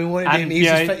 know, Chairman wanted And, him.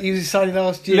 you He was signing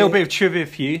last A year. little bit of trivia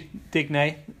for you.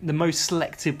 Digne, the most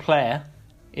selected player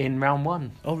in round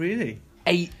 1. Oh, really?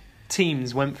 8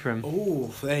 teams went for him.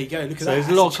 Oh, there you go. Look at So that. there's a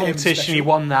That's lot of the chairman competition. He special.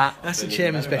 won that. That's the Didn't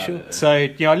chairman know about special. it. So,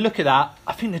 I look at that.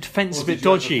 I think the defence is a Or bit did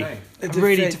you dodgy. overpay? The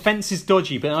Really, defence- defence is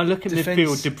dodgy, but I look at Defence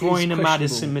midfield. De Bruyne, is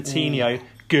Maddison, questionable. Matinho,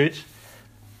 good.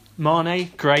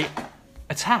 Mane, great.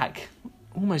 Attack,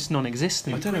 almost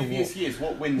non-existent. I don't know Previous years,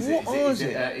 what wins it? What Is was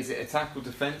it? Is it attack or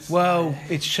defence? Well,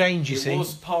 it's changed, you It see.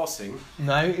 was passing.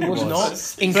 No, it was was.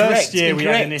 not. Incorrect. First year we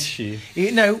had an incorrect. issue.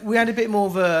 No, we had a bit more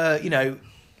of a,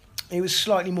 it was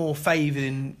slightly more favoured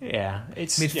in Yeah,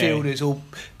 it's midfielders or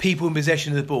people in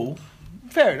possession of the ball.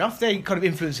 Fair enough, they kind of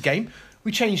influence the game.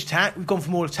 We changed tack, we've gone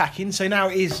for more attacking, so now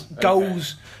it is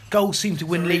goals. Goals seem to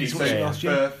win leagues So last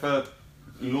year. for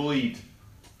Lloyd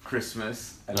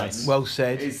Christmas. Nice. Well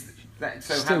said. Is that,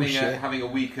 so Still having shit. having a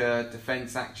weaker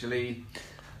defence actually.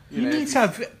 You need to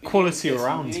have quality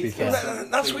around, to be fair.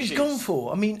 That's what he's gone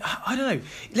for. I mean, I don't know.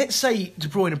 Let's say De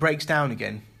Bruyne breaks down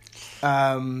again.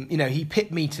 He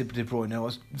pipped me to De Bruyne. I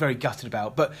was very gutted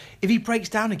about. But if he breaks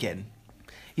down again,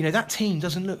 that team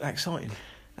doesn't look that exciting.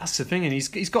 That's the thing, and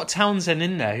he's got Townsend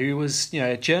in there, who was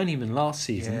a journeyman last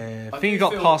season. Yeah. I think he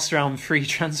got passed around 3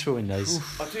 transfer windows.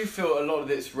 I do feel a lot of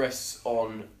this rests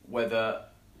on whether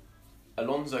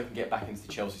Alonso can get back into the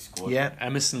Chelsea squad. Yeah.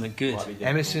 Emerson looked good. Might be difficult.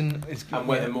 Emerson is good. And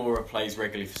whether Moura plays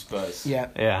regularly for Spurs. Yeah.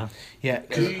 Yeah. Yeah.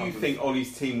 Do you think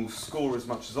Ollie's team will score as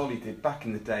much as Ollie did back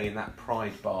in the day in that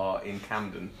Pride bar in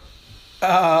Camden?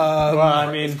 Well,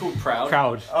 I mean, It's called Proud.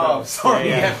 proud. Oh, sorry,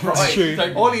 Yeah, yeah, right. it's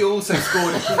true. Ollie also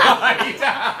scored in Pride.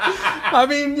 I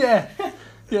mean, yeah,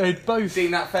 both.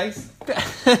 Seen that face?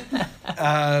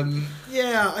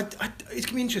 It's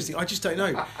gonna be interesting. I just don't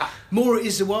know. Moura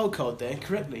is the wild card there,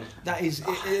 correctly. That is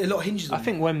a lot hinges on. I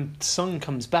think when Son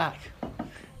comes back,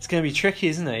 it's going to be tricky,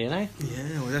 isn't it?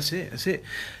 Yeah, well, that's it.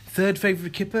 Third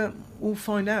favourite Kipper. We'll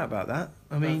find out about that.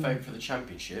 I mean, favourite for the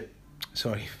championship.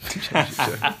 sorry,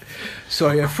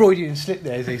 a Freudian slip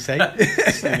there, as they say.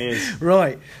 It is.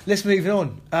 Right, let's move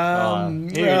on.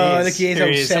 Here it is. Look, here's Here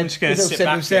old he is. Seb, I'm just gonna here's old sit Seb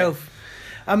back himself.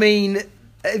 I mean,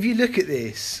 if you look at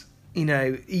this,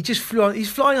 he just flew on. He's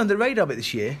flying under the radar a bit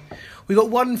this year. We got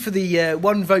one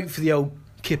vote for the old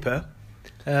Kipper.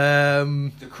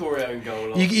 The Corey own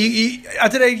goal. I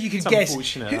don't know if you could It's guess.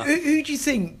 unfortunate, Who do you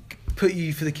think put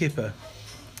you for the Kipper?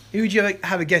 Who would you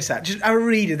have a guess at? Just have a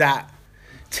read of that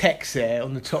text there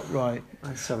on the top right.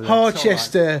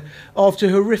 Harchester, after a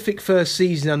horrific first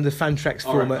season under Fantrax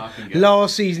All right, format, I can get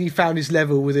last season he found his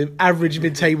level with an average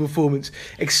mid-table performance.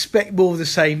 Expect more of the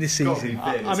same this season.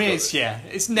 I mean,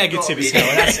 it's negative as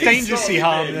hell. That's dangerously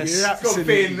harmless. You're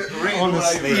absolutely,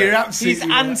 Honestly, you're absolutely he's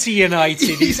right.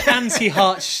 anti-United. He's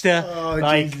anti-Harchester.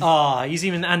 Oh, He's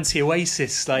even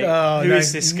anti-Oasis. Like, Oh, who no,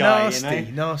 is this guy?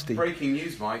 Nasty, nasty. Breaking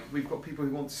news, Mike. We've got people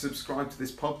who want to subscribe to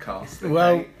this podcast.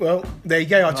 Okay? Well, there you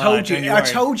go. I told don't you I worry.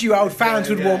 told you our fans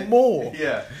would want more.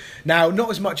 Yeah. Now, not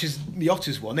as much as the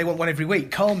Otters one. They want one every week.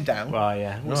 Calm down. Well,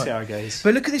 yeah, we'll Right. see how it goes.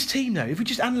 But look at this team, though. If we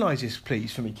just analyse this,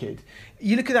 please, for me, kid.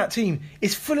 You look at that team.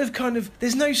 It's full of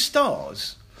there's no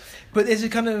stars, but there's a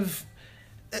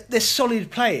there's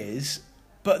solid players,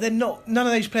 but they're not. None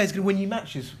of those players can win you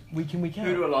matches week in, week out.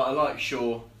 Who do I like? I like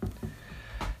Shaw.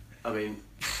 I mean,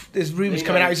 There's rumours Lino-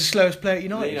 coming out he's the slowest player at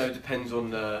United. Lino depends on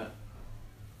the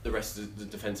rest of the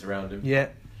defence around him. Yeah.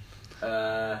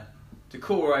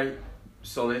 Decore,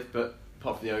 solid, but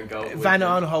apart from the own goal. Van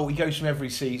Arnholt, he goes from every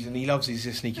season. He loves his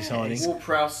sneaky signing.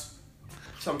 Ward-Prowse,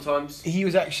 sometimes. He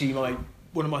was actually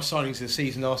one of my signings of the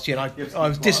season last year, and Yes, I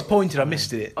was quite disappointed well. I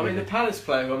missed it. I mean, the Palace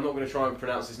player, who I'm not going to try and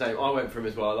pronounce his name, I went for him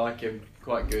as well. I like him,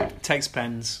 quite good. Takes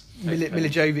pens.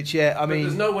 Milijovic, yeah. I But mean,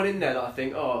 there's no one in there that I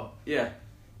think,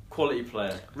 quality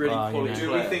player, really Oh, quality Do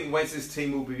player. we think Wes's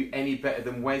team will be any better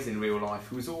than Wes in real life,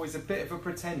 who was always a bit of a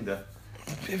pretender?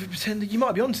 a bit of a pretender. You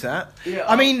might be onto that. Yeah,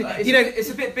 I mean,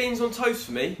 it's a bit beans on toast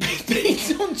for me.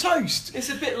 beans on toast. It's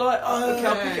a bit like okay,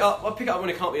 I'll pick it up. I'll pick it up when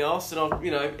it can't be asked, and I'll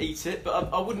eat it. But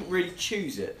I wouldn't really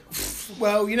choose it.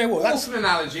 Well, you know what? That's an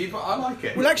analogy, but I like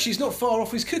it. Well, actually, it's not far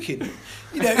off his cooking.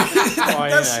 you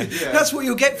That's what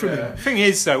you'll get from him. Thing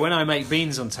is, though, when I make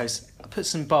beans on toast, I put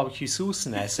some barbecue sauce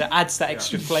in there, so it adds that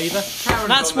extra flavour.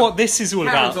 That's what this is all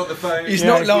Karen's about. on the phone. He's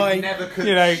not lying. Never cooked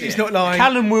You know, shit. He's not lying.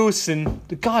 Callum Wilson,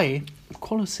 the guy,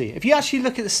 quality. If you actually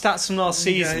look at the stats from last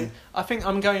season, I think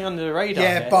I'm going under the radar.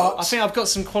 Yeah, here. but I think I've got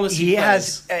some quality. He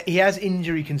players. has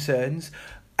injury concerns,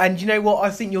 and you know what? I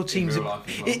think your team's real life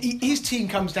as well. his team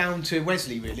comes down to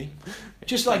Wesley really,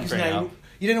 just like his Bring it name. up.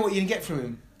 You don't know what you can get from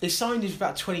him. They signed him for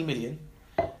about 20 million.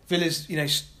 Villa's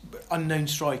unknown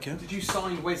striker. Did you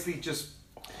sign Wesley just?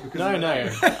 No,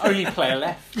 only player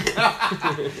left.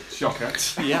 Shocker.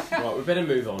 Yeah. Right, we better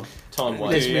move on. Time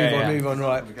Let's wise. move on.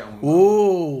 Right. We get on with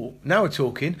Oh, now we're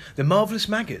talking the marvellous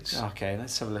maggots. Okay,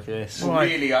 let's have a look at this. Well, Right.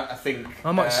 really, I think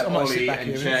I might sit Ollie back and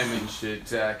here. Chairman should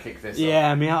kick this Yeah,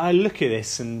 off. I mean, I look at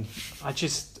this and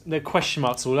there are question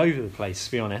marks all over the place,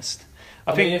 to be honest.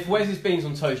 I mean, if Wes is beans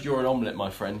on toast, you're an omelette, my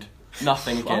friend.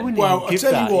 Nothing I again. wouldn't Well, even I'll give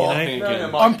tell you that, what, you know? Nothing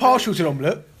again. I'm partial to an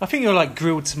omelette. I think you're like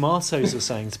grilled tomatoes or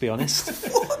something, to be honest.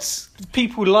 What? Some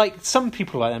people like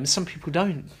them, some people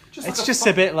don't. Just It's like a just fu-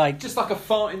 a bit like, Just like a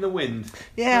fart in the wind.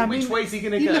 yeah, I Which mean, way's he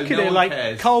going to you go? look at No it one like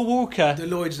cares. Carl Walker The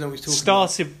Lloyds know what he's talking about.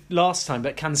 started last time,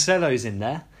 but Cancelo's in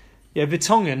there. Yeah,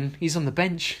 Vertonghen, he's on the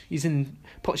bench. He's in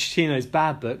Pochettino's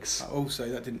bad books. Also,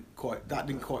 that didn't quite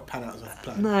pan out as I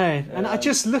planned. No, and I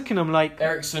just look and I'm like,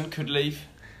 Ericsson could leave.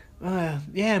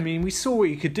 yeah, I mean, we saw what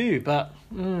you could do, but...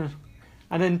 and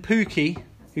then Pookie,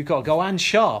 who got a goal, and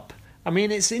Sharp. I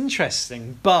mean, it's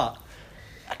interesting, but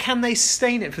can they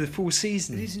sustain it for the full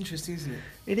season? It is interesting, isn't it?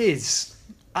 It is.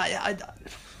 I'd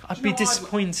you be know what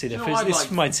disappointed do if you it know was what I'd this like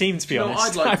for my to- team, to be Do you know what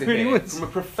honest. I'd like I to really hear would. from a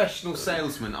professional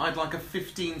salesman? I'd like a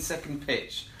 15-second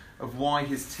pitch of why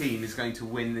his team is going to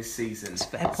win this season. That's a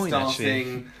fair point,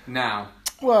 Starting now.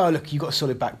 Well, look, you've got a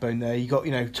solid backbone there. You've got,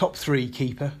 top 3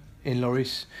 keeper in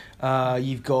Loris.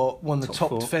 You've got one of the Top top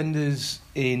 4. defenders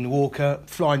in Walker,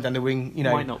 flying down the wing.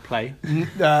 Might not play.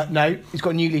 No, he's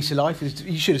got a new lease of life.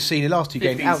 You should have seen the last 2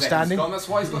 games. 15 seconds Outstanding. gone, that's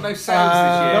why he's got no sales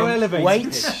this year. No elevator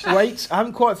Wait, I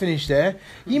haven't quite finished there.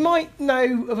 You might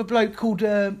know of a bloke called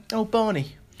Old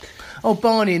Barney. Old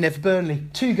Barney in there for Burnley.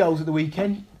 2 goals at the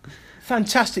weekend.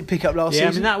 Fantastic pickup last Yeah, I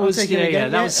season. mean, that I'll was, take it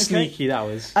again. that was okay. sneaky, that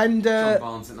was. And John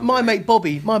Barnes at number my 8. mate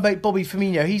Bobby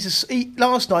Firmino,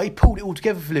 last night he pulled it all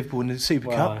together for Liverpool in the Super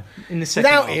Cup. In the second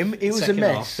Without half, him, it was a second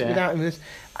mess. half, yeah. Without him,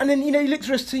 and then you look at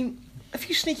the rest of the team. A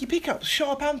few sneaky pickups,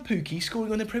 Sharp and Pookie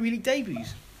scoring on their Premier League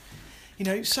debuts.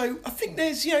 So I think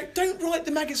there's don't write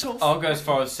the maggots off. I'll go as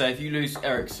far as to say if you lose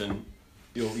Ericsson,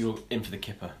 you're in for the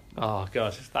Kipper. Oh,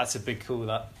 God, that's a big call,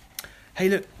 that. Hey,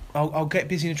 look, I'll get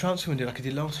busy in a transfer window like I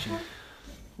did last year.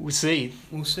 We'll see.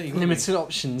 We'll see. won't we? Limited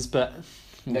options, but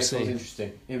we'll Next one's see.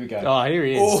 interesting. Here we go. Oh, here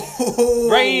he is. Oh,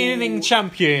 Reigning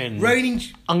champion. Reigning.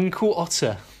 Uncle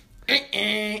Otter.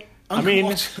 Uncle mean,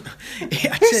 Otter. I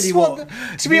tell you what.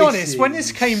 To be honest, when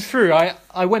this came through,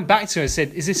 I went back to her and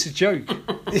said, "Is this a joke?"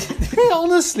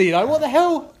 Honestly, like, what the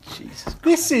hell? Jesus.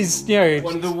 This is,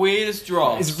 One of the weirdest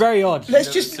drafts. it's very odd. Let's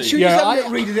Never just seen. should we Yeah, just have I- a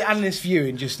little read of the analyst view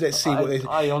and just let's see what they.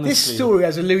 I honestly, This story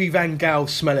has a Louis Van Gaal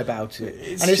smell about it,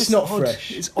 and it's just not odd.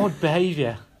 fresh. It's odd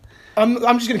behaviour. I'm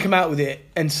just going to come out with it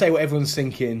and say what everyone's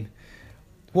thinking.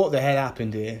 What the hell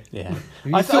happened here? Yeah,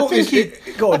 You I thought think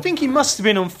this- go I on. think he must have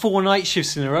been on 4 night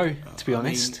shifts in a row. To be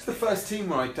honest. It's the first team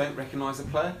where I don't recognise a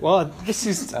player. Well, this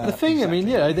is the thing. I mean,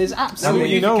 there's They're all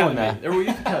absolutely youth no one academy. there. They're all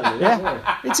youth academy.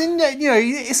 Yeah, it's in there.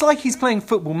 It's like he's playing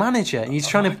Football Manager and he's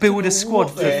trying to build a squad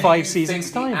for the 5 You seasons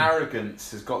think the time.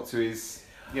 arrogance has got to his,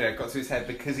 head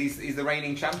because he's the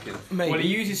reigning champion. Maybe. Well, he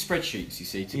uses spreadsheets, you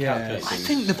see, to Yeah. calculate I things.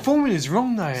 think the formula's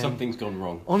wrong though. Something's gone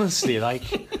wrong. Honestly, like,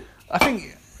 I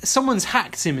think someone's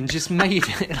hacked him and just made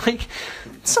it. Like,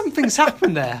 something's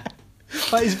happened there.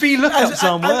 Like, his VLOOKUPs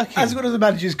aren't working. As one of the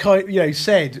managers,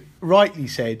 rightly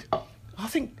said, I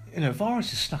think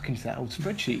virus has snuck into that old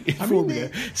spreadsheet. Formula.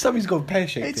 Something's gone pear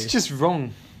shaped. It's just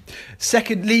wrong.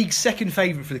 second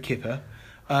favourite for the Kipper.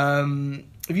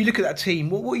 If you look at that team,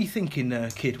 what are you thinking,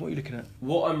 kid? What are you looking at?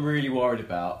 What I'm really worried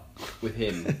about with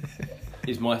him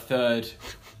is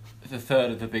the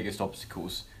third of the biggest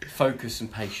obstacles: focus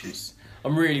and patience.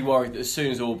 I'm really worried that as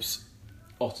soon as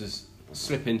Otters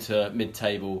slip into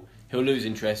mid-table, he'll lose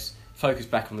interest, focus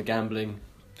back on the gambling,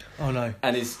 Oh no.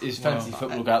 and his fantasy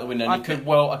football go out the window. I And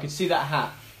I could see that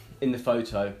hat in the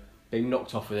photo being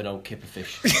knocked off with an old kipper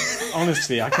fish.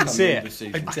 Honestly, I can Come see the end of the it.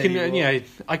 season. I can,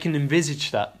 I can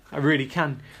envisage that. I really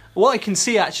can. What I can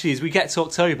see actually is we get to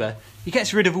October, he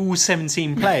gets rid of all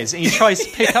 17 players and he tries to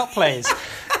pick up players.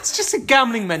 It's just a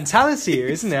gambling mentality here,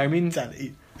 isn't there? I mean,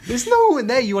 there's no one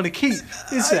there you want to keep,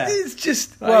 is there? It's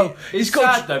just It's he's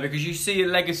got. sad though because you see a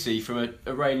legacy from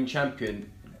a reigning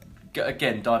champion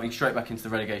again diving straight back into the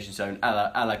relegation zone, a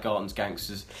la Garton's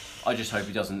gangsters. I just hope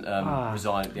he doesn't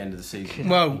resign at the end of the season.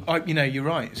 Well, you're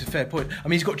right. It's a fair point. I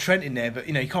mean, he's got Trent in there, but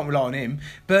you can't rely on him.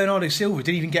 Bernardo Silva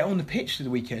didn't even get on the pitch for the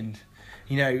weekend.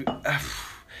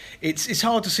 it's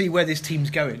hard to see where this team's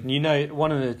going. You know,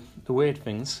 one of the weird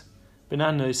things,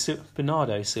 Bernardo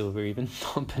Silva even,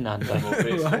 not Bernardo.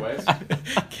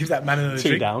 Give that man another 2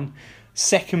 drink. down.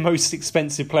 Second most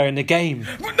expensive player in the game.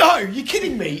 No, you're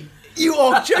kidding me. You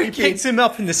are He joking. picked him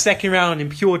up in the second round in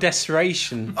pure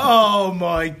desperation. Oh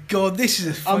my god, this is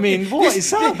a fucking... I mean, what is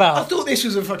that about? I thought this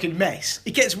was a fucking mess.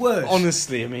 It gets worse.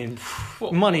 Honestly, I mean,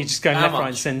 money just going How left, much? right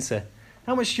and centre.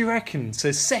 How much do you reckon?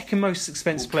 So second most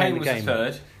expensive player Kane in was the the game.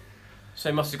 third, so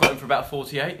he must have got him for about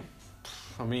 48.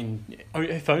 I mean,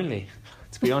 if only,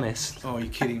 to be honest. Oh, you're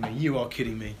kidding me. You are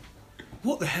kidding me.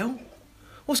 What the hell?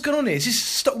 What's going on here? Is this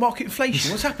stock market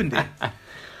inflation? What's happened here?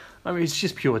 I mean, it's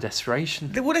just pure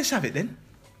desperation. Well, let's have it then.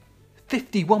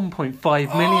 51.5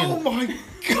 million. Oh my god,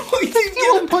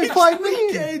 51.5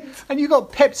 million. And you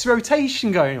got Pep's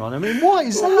rotation going on. I mean, what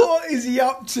is that? What is he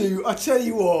up to? I tell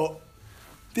you what,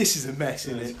 this is a mess,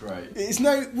 isn't It's it? great. It's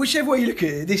no, whichever way you look at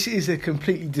it, this is a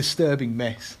completely disturbing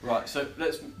mess. Right, so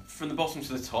let's from the bottom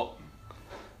to the top.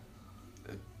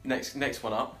 Next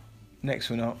one up. Next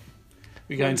one up.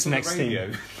 We're going to the next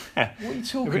team. What are you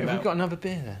talking We've about? got another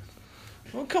beer there.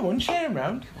 Well, come on, share them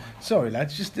round. Sorry,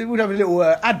 lads. Just we'll have a little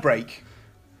ad break.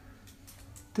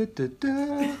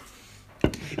 Da-da-da.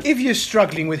 If you're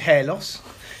struggling with hair loss,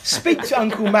 speak to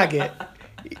Uncle Maggot.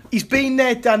 He's been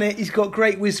there, done it. He's got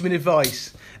great wisdom and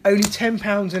advice. Only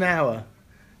 £10 an hour.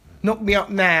 Knock me up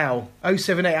now.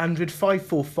 07800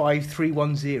 545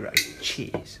 310.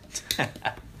 Cheers.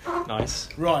 Nice.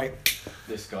 Right,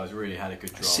 This guy's really had a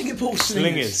good draft. Singapore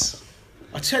Slingers. Slingers.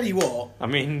 I tell you what, I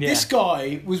mean, yeah. this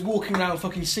guy was walking around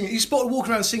fucking singing. He spotted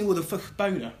walking around singing with a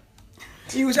boner.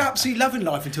 He was absolutely loving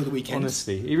life until the weekend.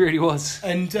 Honestly, he really was.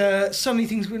 And suddenly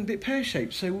things went a bit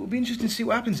pear-shaped. So it'll be interesting to see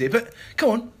what happens here. But come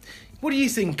on, what do you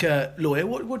think, lawyer?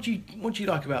 What do you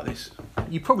like about this?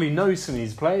 You probably know some of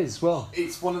these players as well.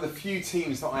 It's one of the few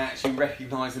teams that I actually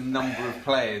recognise a number of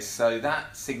players, so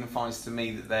that signifies to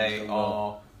me that they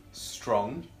are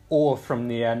strong. Or from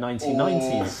the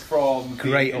 1990s. Or from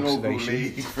Great the inaugural observation.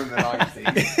 league from the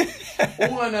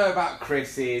 90s. All I know about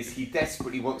Chris is he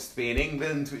desperately wants to be in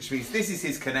England, which means this is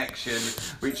his connection,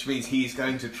 which means he's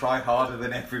going to try harder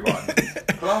than everyone.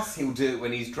 Plus, he'll do it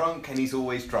when he's drunk, and he's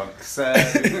always drunk. So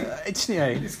It's, you know,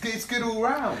 it's good all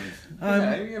round.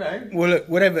 You know. Well, look,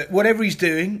 whatever he's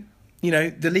doing,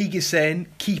 the league is saying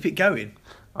keep it going.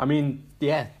 I mean,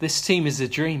 yeah, this team is a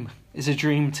dream. It's a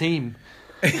dream team.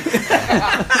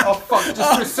 Oh fuck!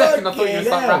 Just for a second, I thought you were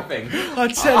fucking hell. rapping. I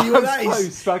tell you what, I that was is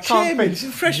close, but I can't Chairman,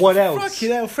 think. fresh. What else? Fucking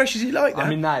hell, fresh as you like that. I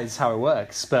mean, that is how it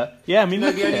works. But yeah, I mean,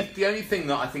 look at it. The only thing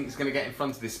that I think is going to get in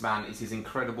front of this man is his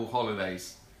incredible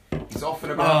holidays. He's off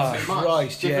and about so much.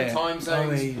 Christ, Different yeah. time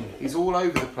zones. I mean- He's all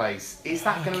over the place. Is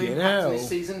that going to Fucking impact hell. this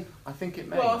season? I think it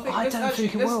may. Well, I don't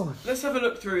think it will. Let's have a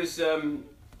look through his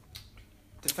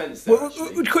defence. Well,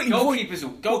 quickly,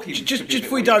 Goalkeepers. just could be a bit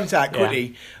before we weak. dive into that,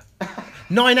 quickly,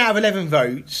 9 out of 11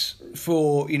 votes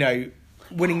for winning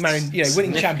winning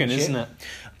Significant, championship, isn't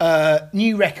it?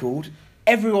 New record.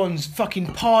 Everyone's fucking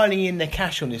piling in their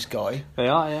cash on this guy. They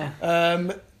are,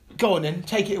 yeah. Go on then,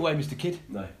 take it away, Mr. Kidd.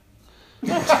 No.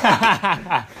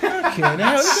 Fucking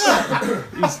hell, look at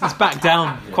that. He's back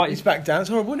down. He's back down. It's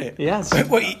horrible, isn't it? He has.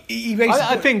 Well, he basically.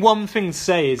 I think one thing to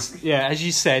say is, yeah, as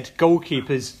you said,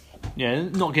 goalkeepers,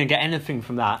 not going to get anything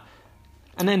from that.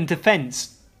 And then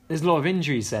defence, there's a lot of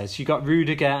injuries there. So you got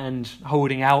Rudiger and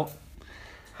Holding out.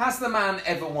 Has the man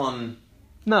ever won?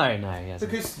 No, he hasn't.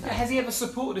 Because has he ever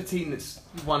supported a team that's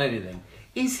won anything?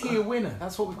 Is he a winner?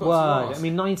 That's what we've got Well, to ask. I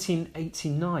mean,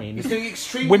 1989. He's doing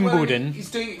extremely Wimbledon well. He's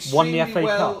doing won the extremely FA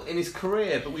well Cup. in his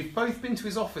career, but we've both been to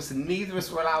his office and neither of us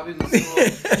were allowed in to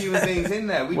saw human beings in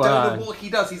there. We Well, don't know what he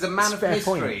does. He's a man of fair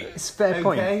point. mystery. It's a fair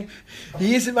point.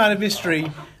 He is a man of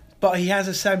mystery, but he has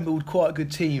assembled quite a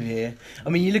good team here. I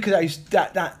mean, you look at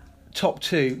that top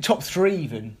three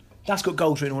even. That's got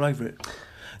goals written all over it.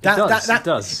 It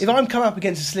does. If I'm coming up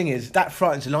against the Slingers, that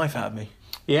frightens the life out of me.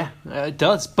 Yeah, it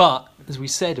does. But, as we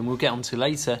said, and we'll get on to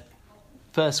later,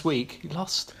 first week, he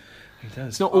lost. He does.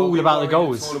 It's not all about the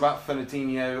goals. It's all about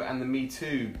Fernandinho and the Me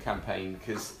Too campaign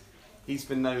because he's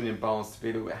been known in bars to be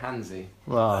a little bit handsy.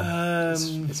 Well,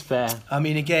 it's fair. I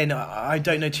mean, again, I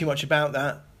don't know too much about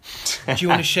that. Do you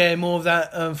want to share more of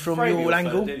that from your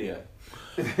angle? Fernandinho.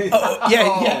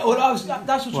 Yeah. Well,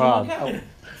 that's what you Wow. work out.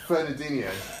 Fernandinho.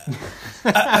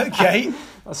 Okay.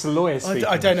 That's the lawyer speaking.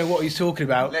 I don't know what he's talking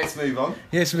about. Let's move on.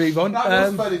 Let's move on. That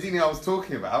was Fernandinho I was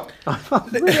talking about. I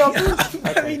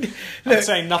mean, I'm look,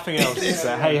 saying nothing else.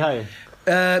 So, hey, hey.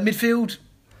 midfield.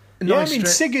 Yeah, nice I mean,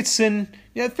 stretch. Sigurdsson.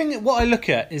 Yeah, the thing what I look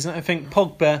at is I think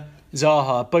Pogba,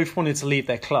 Zaha both wanted to leave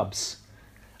their clubs.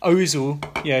 Ozil,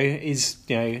 is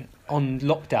on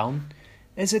lockdown.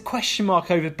 there's a question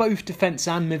mark over both defence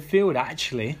and midfield,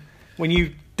 actually, when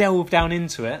you delve down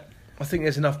into it. I think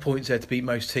there's enough points there to beat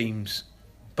most teams.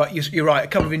 But you're right, a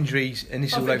couple of injuries and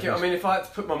this is all over. I mean, if I had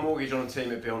to put my mortgage on a team,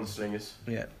 it'd be on the Slingers.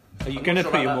 Yeah. Are you going to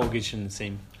put your mortgage in the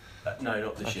team? No,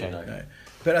 not this year, no.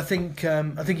 But I think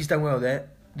he's done well there.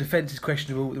 Defence is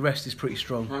questionable, the rest is pretty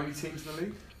strong. How many teams in the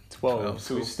league? 12,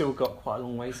 so we've still got quite a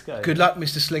long way to go. Good luck,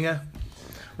 Mr. Slinger.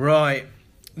 Right,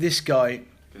 this guy,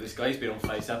 This guy's been on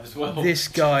FaceApp as well. I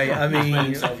He's made mean,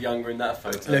 himself younger in that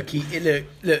photo.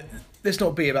 look, let's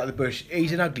not beat about the bush.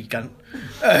 He's an ugly cunt.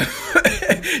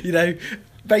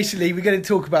 Basically, we're going to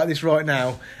talk about this right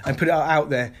now and put it out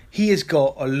there. He has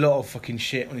got a lot of fucking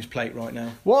shit on his plate right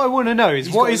now. What I want to know is,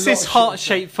 He's what got is a lot this of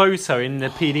heart-shaped photo in the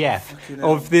PDF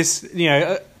of this,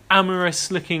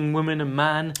 amorous-looking woman and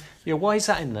man? Yeah, why is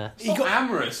that in there? It's not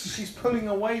amorous. She's pulling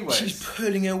away with. She's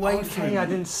pulling away from Hey, him. I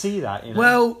didn't see that.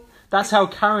 Well, that's how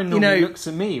Karen normally looks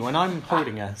at me when I'm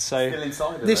holding her. So Still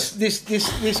inside of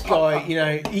this guy,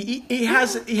 he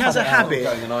has a habit.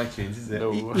 Going on iTunes, is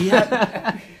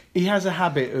it? He has a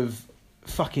habit of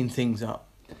fucking things up,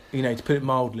 to put it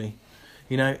mildly.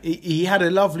 He had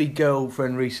a lovely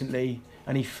girlfriend recently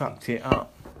and he fucked it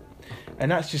up.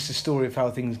 And that's just the story of how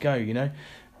things go,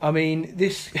 I mean,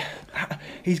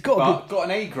 he's got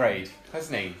an A grade,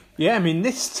 hasn't he? yeah, I mean,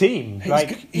 this team,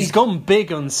 he's gone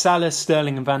big on Salah,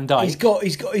 Sterling, and Van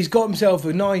Dijk. He's got himself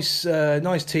a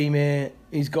nice team here.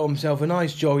 He's got himself a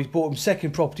nice job. He's bought him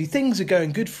second property. Things are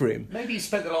going good for him. Maybe he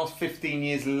spent the last 15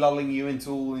 years lulling you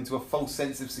into a false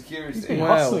sense of security. He's been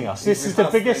hustling us. This is the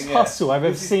biggest hustle I've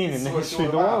ever seen in the history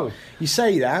of the world. You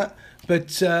say that, but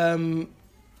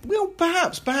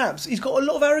perhaps he's got a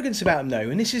lot of arrogance about him though,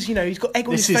 and this is he's got egg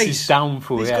on his face. This is his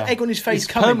downfall. He's got egg on his face.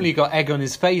 He's permanently got egg on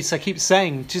his face. I keep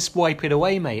saying, just wipe it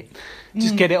away, mate.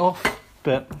 Just get it off.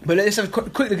 But let's have a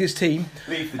quick look at his team.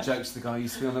 Leave the jokes to the guy who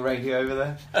used to be on the radio over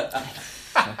there.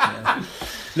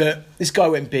 Look, this guy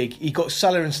went big. He got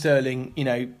Salah and Sterling.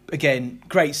 Again,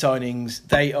 great signings.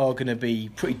 They are going to be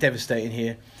pretty devastating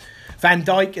here. Van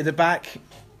Dijk at the back.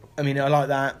 I mean, I like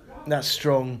that. That's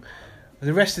strong.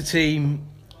 The rest of the team,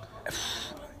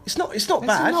 it's not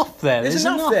bad. Enough there. There's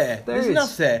enough there. There's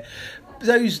enough there.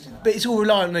 But it's all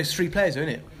reliant on those three players, isn't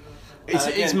it?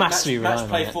 It's massively reliant match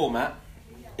play on it. format.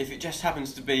 If it just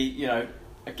happens to be, a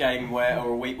game or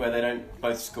a week where they don't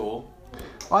both score.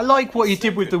 I like what you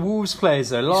did with the Wolves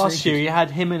players though. Last year you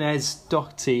had Jimenez,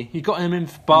 Doherty. You got him in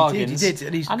for bargains. He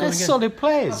did, and they're solid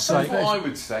players. That's what I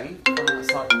would say.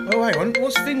 Oh, hang on.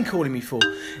 What's Finn calling me for?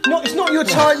 It's not your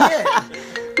time yet.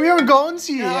 We haven't got on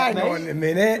to you yet, Hang on a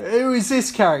minute. Who is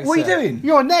this character? What are you doing?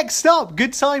 You're next up.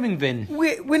 Good timing, Vin.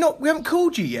 We haven't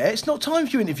called you yet. It's not time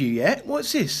for your interview yet.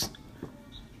 What's this?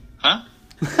 Huh?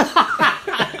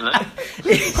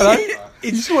 Hello?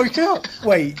 It's just woken up.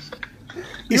 Wait.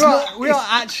 We are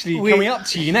actually coming up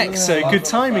to you next, so good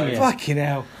timing here. Fucking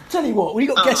hell. Tell you what, when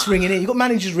you've got guests ringing in, you've got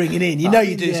managers ringing in, you're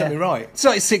doing something right. It's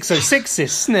like 6:06,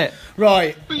 isn't it?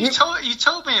 Right. Well, you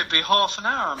told me it'd be half an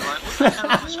hour. I'm like, what the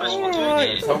hell am I supposed to be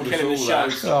doing here? I'm killing the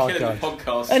show, killing the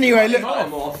podcast. Anyway, look,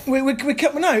 I'm off. we're going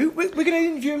to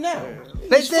interview him now.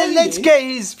 Let's get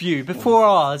his view before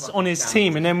ours on his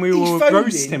team, and then we will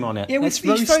roast him on it. Yeah, he's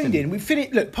phoned in. We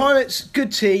finished. Look, Pirates,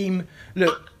 good team.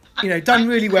 Look, done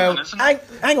really well.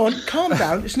 Hang on, calm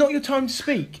down. It's not your time to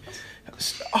speak.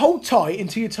 Hold tight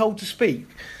until you're told to speak.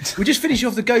 We're just finishing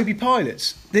off the Gobi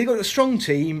Pilots. They've got a strong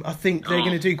team. I think they're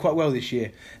going to do quite well this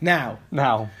year. Now,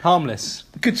 harmless.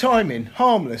 Good timing,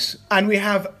 harmless. And we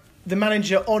have the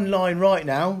manager online right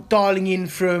now, dialing in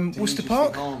from Worcester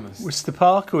Park. Worcester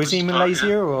Park, or is he in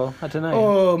Malaysia, or I don't know.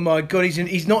 Oh my God,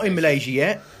 he's not in Malaysia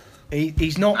yet.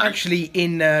 He's not actually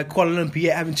in Kuala Lumpur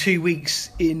yet, having 2 weeks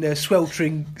in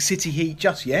sweltering city heat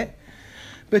just yet.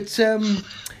 But the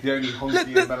only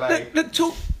honky in Malay.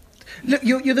 Look,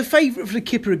 you're the favourite for the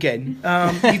Kipper again.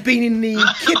 You've been in the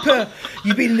Kipper.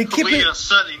 We are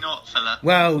certainly not, fella.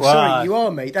 Well, sorry, you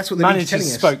are, mate. That's what the managers telling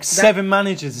us. Spoke. 7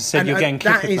 managers have said you're getting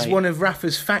Kipper. That is one of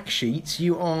Rafa's fact sheets.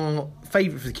 You are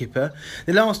favourite for the Kipper.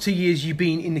 The last 2 years you've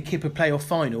been in the Kipper playoff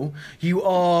final. You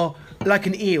are like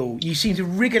an eel. You seem to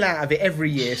wriggle out of it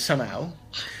every year somehow.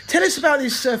 Tell us about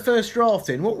this first draft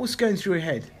then. What was going through your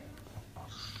head?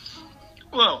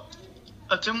 Well,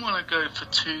 I didn't want to go for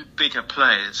too bigger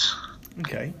players.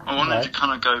 Okay. I wanted to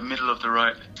kind of go middle of the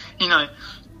road. You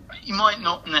might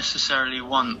not necessarily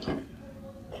want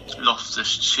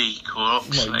Loftus-Cheek or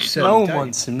Oxlade. No one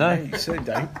wants him, no. No, you certainly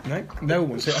don't. No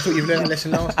one wants it. I thought you learned a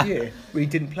lesson last year where you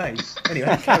didn't play.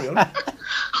 Anyway, carry on.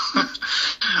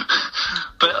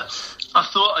 But I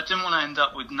thought I didn't want to end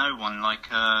up with no one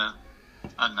like, I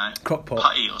don't know, Crockpot.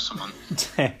 Putty or someone.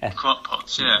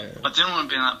 Crockpots, yeah. I didn't want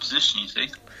to be in that position, you see.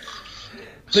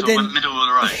 So then- I went middle of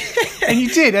the road. And you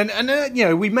did, and you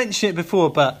know, we mentioned it before,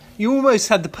 but you almost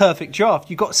had the perfect draft.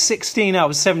 You got 16 out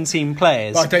of 17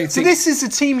 players. I don't so think- this is the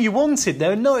team you wanted.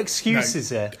 There are no excuses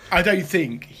here. I don't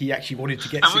think he actually wanted to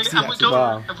get Have we, 16 have, we out of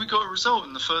Wow. have we got a result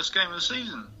in the first game of the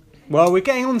season? Well, we're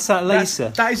getting on to that later.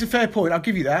 That is a fair point. I'll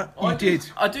give you that. You did.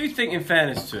 I do think, in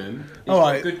fairness to him, All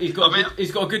right. he's got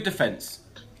a good defence.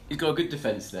 He's got a good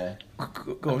defence there.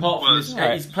 Go on. Apart from this,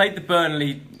 Right. he's played the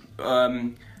Burnley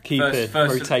Keeper,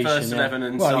 rotation, first yeah. 11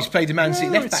 and Well, sub. he's played the Man City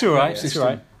left back. It's all right. It's system.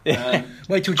 all right.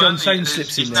 Wait till John Burnley Stones is-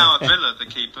 slips in he's there. now at Villa, the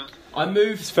keeper. I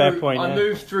moved fair through, point, I yeah.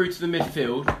 moved through to the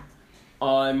midfield.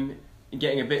 I'm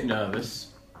getting a bit nervous.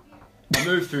 I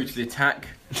moved through to the attack,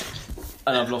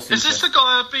 and I've lost Is this interest. the guy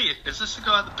I beat? Is this the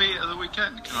guy that beat at the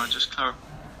weekend? Can I just clarify?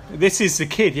 This is the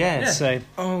kid, yeah. Yeah. So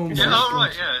Oh, my Yeah, God. oh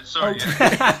right, yeah. Sorry.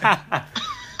 Yeah.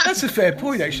 That's a fair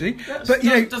point, actually. But you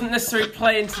know, doesn't necessarily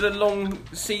play into the long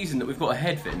season that we've got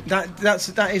ahead of him.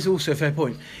 that is also a fair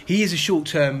point. He is a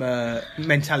short-term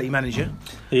mentality manager.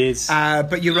 he is.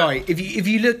 But you're right. If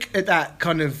you look at that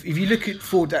kind of, if you look at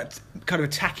for that kind of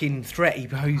attacking threat he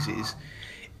poses,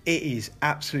 it is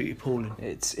absolutely appalling.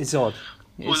 It's odd.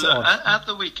 It's Well, odd. at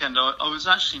the weekend, I was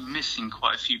actually missing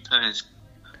quite a few players.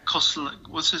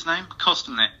 What's his name?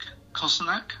 Kostanek?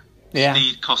 Yeah.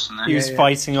 Steve Kostanek. He was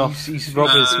fighting off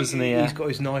robbers, wasn't he? Yeah. He's got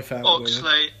his knife out.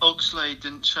 Oxlade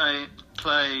didn't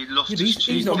play. Lost Yeah, but his he's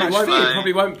cheek. not Probably match won't, fit. he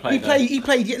probably won't play. He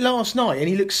played it last night, and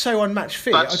he looks so unmatched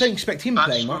fit. I don't expect him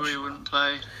playing much. Batshuayi wouldn't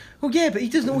play. Well, yeah, but he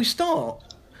doesn't always start.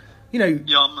 You know,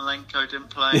 Yarmolenko didn't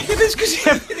play. that's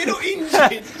because they're not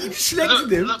injured. You just selected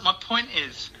them. Look, my point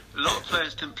is, a lot of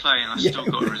players didn't play, and I Yeah, still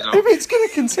got a If result. it's going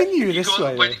to continue You this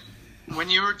got- way, when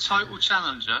you're a total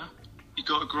challenger, you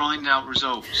got to grind out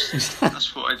results.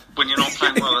 That's what. When you're not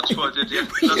playing well, that's what I did. Yeah,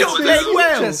 that's You're not what I playing did.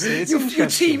 well. interesting, it's Your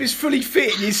interesting. team is fully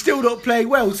fit, and you're still not playing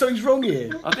well. Something's wrong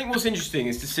here. I think what's interesting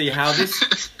is to see how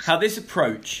this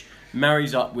approach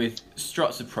marries up with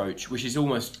Strutt's approach, which is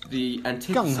almost the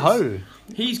antithesis. gung ho.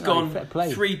 He's fair gone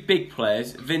play. 3 big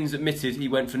players. Vin's admitted he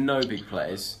went for no big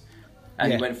players, and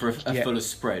Yeah. he went for a Yeah. fuller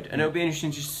spread. And it'll be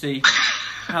interesting just to see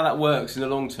how that works in the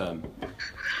long term.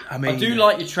 I mean, I do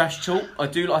like your trash talk. I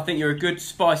think you're a good,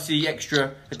 spicy,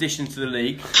 extra addition to the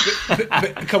league.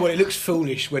 but come on, it looks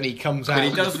foolish when he comes out. But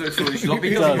he does look foolish. Like, he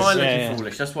He doesn't does, mind yeah, looking yeah.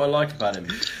 foolish. That's what I like about him.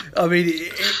 I mean,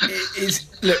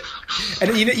 it's look,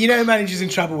 and you know, a manager's in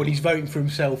trouble when he's voting for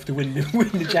himself to win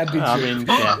the championship. I mean,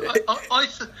 yeah.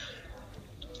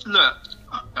 Look,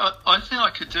 I think I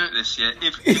could do it this year.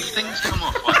 If things come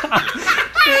off, I could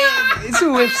do it. It's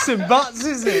all ifs and buts,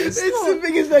 isn't it? It's the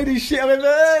biggest load of shit I've ever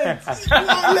heard. What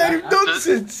a load of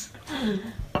nonsense.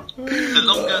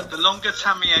 The longer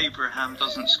Tammy Abraham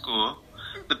doesn't score,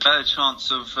 the better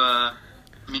chance of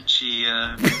Michi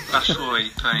Batshuayi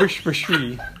playing. Brish,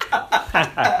 brishy.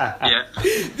 Yeah.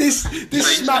 This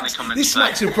he's gonna come in this today.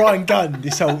 smacks of Brian Gunn.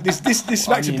 This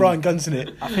smacks of mean- Brian Gunn, isn't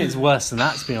it? I think it's worse than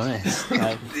that, to be honest.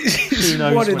 Like, It's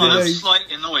knows one of what Well, I'm those.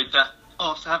 slightly annoyed that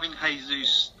after having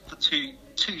Jesus for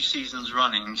two seasons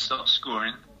running, he starts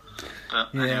scoring. But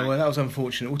Yeah, anyway. well, that was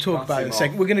unfortunate. We'll talk Pass about it in him a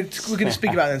second. We're gonna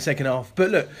speak about it in the second half.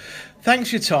 But look, thanks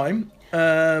for your time.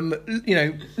 You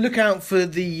know, look out for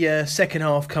the second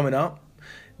half coming up.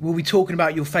 We'll be talking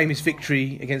about your famous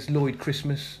victory against Lloyd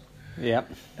Christmas, yeah.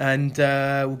 and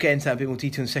we'll get into that in a bit more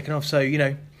detail in the second half. So, you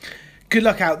know, good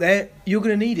luck out there. You're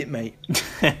going to need it, mate.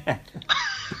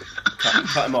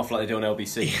 Cut him off like they do on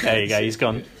LBC. There you go, he's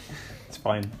gone. It's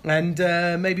fine. And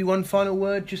maybe one final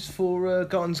word just for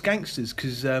Garton's Gangsters,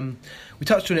 because we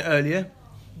touched on it earlier.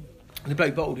 The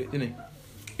bloke bottled it, didn't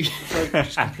he? The bloke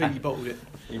just completely bottled it.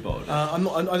 He bottled it.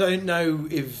 I don't know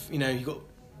if you got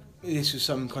this was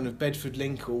some kind of Bedford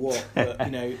link or what, but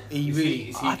you know he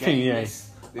really. I think, yeah.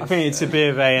 I think it's a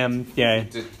bit of a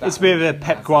it's a bit of a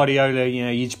Pep Guardiola. You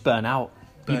know, you just burn out.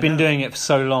 You've been doing it for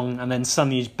so long, and then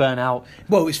suddenly you just burn out.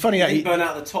 Well, it's funny that He didn't burn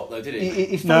out the top though, did he?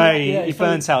 it's No, funny, he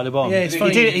burnt out at the bottom. Yeah, it's he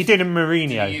funny. did a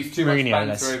Mourinho. You use too much Mourinho, banter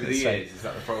let's over the say. years. Is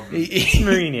that the problem? It's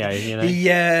Mourinho, you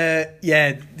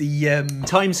know. The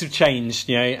Times have changed,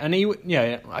 you know, and he, you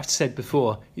know, I've said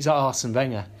before, he's like Arsene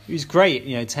Wenger. He was great,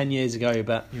 you know, 10 years ago,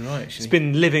 but You're right, he's actually.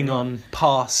 been living on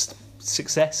past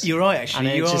success. You're right, actually.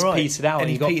 And you it are just right. petered out, and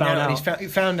he he's got petered found out, out. and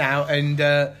he's found out,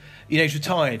 and you know he's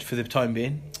retired for the time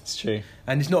being, It's true.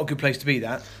 and it's not a good place to be.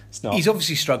 That It's not. He's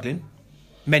obviously struggling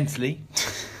mentally.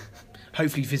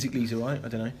 Hopefully, physically, he's all right. I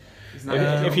don't know.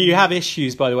 If you have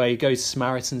issues, by the way, go to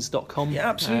Samaritans.com. Yeah,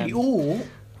 absolutely. Or,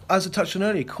 as I touched on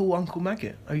earlier, call Uncle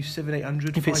Maggot.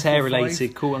 07800. If it's hair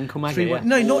related, call Uncle Maggot. Yeah.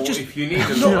 No, not Or just if you need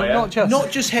a No, lawyer,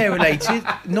 not just hair related.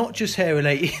 Not just hair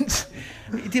related.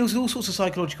 It deals with all sorts of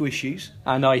psychological issues.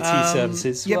 and IT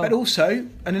services. Yeah, well. but also,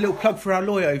 and a little plug for our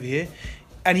lawyer over here,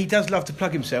 and he does love to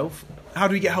plug himself. How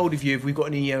do we get hold of you if we've got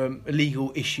any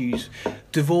illegal issues,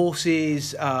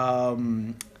 divorces,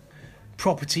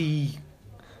 property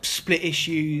split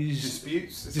issues,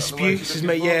 disputes?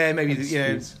 Maybe.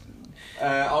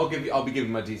 I'll be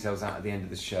giving my details out at the end of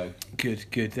the show. Good.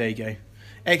 There you go.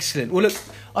 Excellent. Well, look,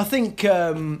 I think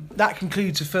that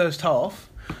concludes the first half.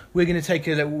 We're going to take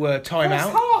a little time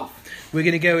out. We're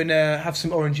going to go and have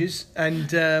some oranges,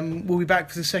 and we'll be back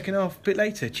for the second half a bit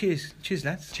later. Cheers,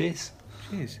 lads. Cheers.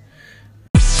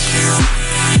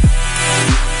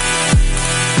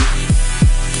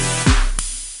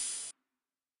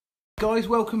 Guys,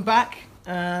 welcome back.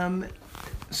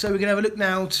 So we're going to have a look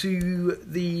now to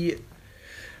the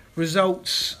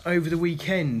results over the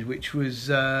weekend, which was.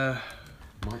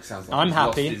 Mike sounds like I'm he's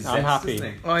happy. lost his I'm zest,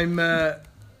 happy. I'm doesn't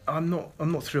he?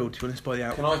 not thrilled, to be honest, by the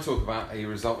outcome. Can I talk about a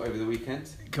result over the weekend?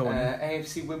 Go on.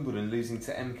 AFC Wimbledon losing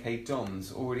to MK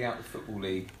Dons, already out of the Football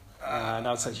League. That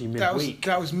was actually That midweek.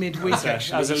 was midweek,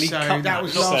 actually. That was a League so Cup that match,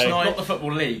 was so- last night. Not the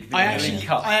Football League. I League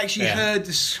Cup. actually Yeah. heard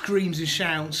the screams and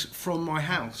shouts from my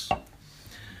house.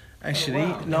 Actually,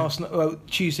 wow. last night, well,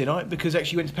 Tuesday night, because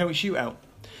actually went to penalty shootout.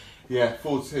 Yeah,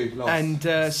 4-2 lost. And Saw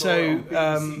it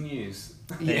on BBC so, News.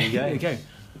 There you go.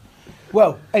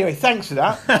 Well, anyway, thanks for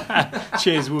that.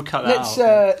 Cheers, we'll cut that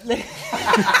out.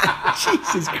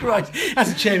 Jesus Christ,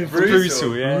 as a chairman,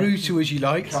 Brutal, yeah. brutal as you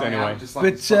like. So anyway. Just like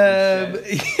But the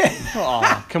fucking shed.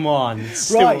 Oh, come on.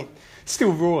 Right.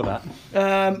 Still raw,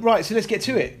 that. Right, so let's get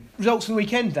to it. Results from the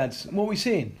weekend, lads. What are we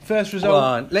seeing? First result.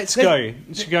 Well, let's go.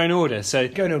 Should we go in order? So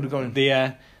Go in order, go on.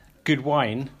 the Good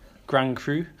Wine Grand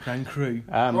Cru Grand Cru.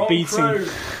 beating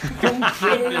Grand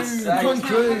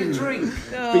Cru.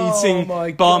 beating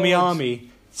my Barmy God. Army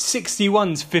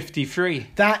 61-53.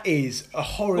 That is a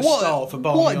horror start for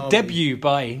Barmy What Army. debut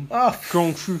by Oh,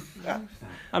 Grand Cru.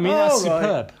 I mean, that's all right.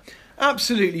 superb.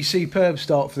 Absolutely superb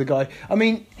start for the guy. I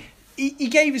mean, he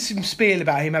gave us some spiel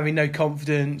about him having no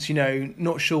confidence,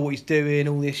 not sure what he's doing,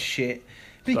 all this shit.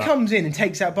 But he comes in and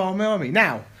takes out Barmy Army.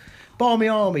 Now, Barmy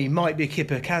Army might be a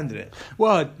Kipper candidate.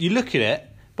 Well, you look at it,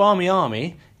 Barmy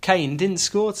Army, Kane didn't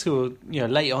score till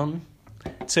late on.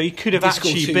 So he could have He scored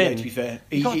actually too been. late, to be fair.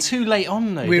 He got too late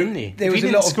on though, didn't he? There If was he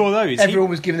a didn't lot of, score those. everyone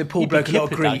was giving the poor he'd be bloke a lot of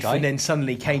Kippered, that grief, guy. and then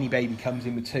suddenly Caney Baby comes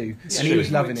in with two, and he true.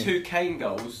 was loving with it. 2 Kane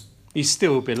goals. He's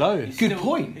still below. Good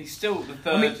point. He's still the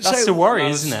third. I mean, That's So- the worry,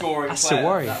 lowest isn't it? scoring That's the player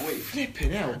worry. that week.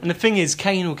 Flipping hell. And the thing is,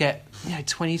 Kane will get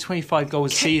 20, 25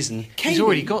 goals a season. Kaney- He's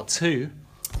already got 2,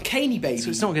 Caney Baby. so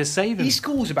it's not going to save him. He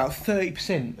scores about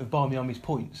 30% of Barmy Army's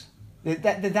points. They're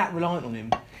that reliant on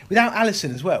him. Without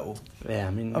Alisson as well. Yeah, I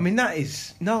mean, that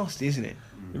is nasty, isn't it?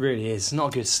 it really is.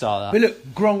 Not a good start, But that.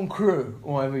 look, Grand Cru,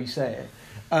 or however you say it.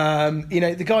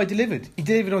 The guy delivered. He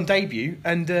delivered on debut,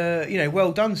 and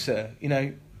well done, sir.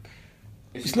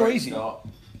 It's a not great easy. Start.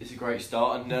 It's a great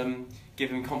start, and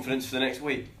give him confidence for the next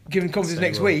week. Give him confidence So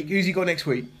next well. week. Who's he got next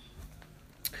week?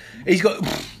 He's got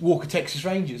Walker, Texas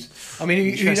Rangers. I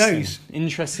mean, who knows?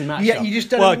 Interesting matchup. Yeah, you just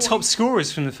don't well, know what- top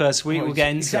scorers from the first week. Well, We'll get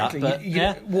into exactly. that. But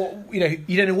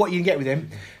you don't know what you can get with him.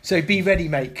 So be ready,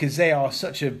 mate, because they are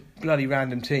such a bloody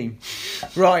random team.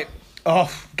 Right,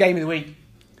 game of the week.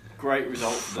 Great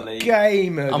result for the league.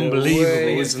 Game of Unbelievable, the week.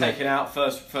 He was isn't it? taken out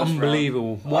first round.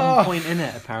 unbelievable. One Oh. point in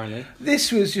it, apparently.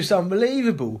 This was just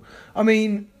unbelievable. I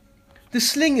mean, the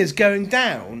Slingers going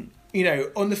down,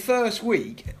 on the first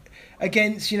week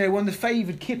against, one of the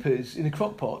favoured Kippers in the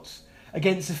Crockpots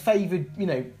against the favoured,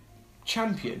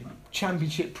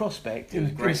 championship prospect in the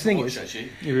Great to watch, Slingers. actually.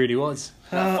 It really was.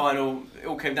 That final, it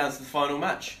all came down to the final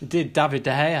match. It did. David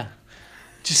De Gea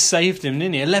just saved him,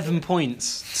 didn't he? 11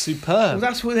 points. Well, Superb.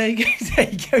 that's what they go. There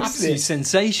you go. Absolutely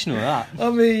sensational, that. I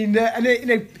mean,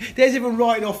 there's everyone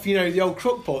writing off, the old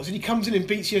Crockpots, and he comes in and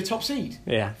beats you a top seed.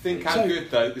 Yeah. Think how So-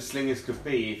 good, though, the Slingers could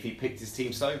be if he picked his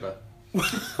team sober.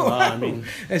 Well, I mean,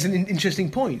 That's an interesting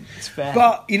point. it's fair.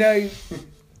 But,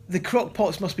 the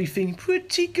Crockpots must be feeling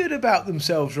pretty good about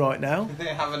themselves right now.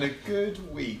 They're having a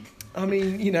good week. I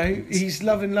mean, he's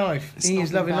loving life. It's He not is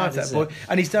been loving bad, life, that is boy. it?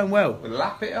 And he's done well. We'll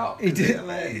lap it up. He did.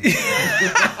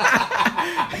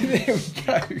 There we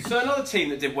go. So another team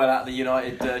that did well out of the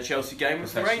United Chelsea game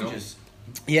was the Professional. Rangers.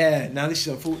 Yeah, now this is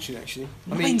unfortunate, actually.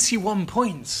 I mean, 91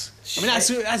 points. I mean,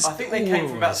 that's I think they came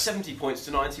from about 70 points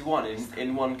to 91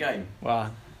 in one game.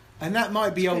 Wow. and that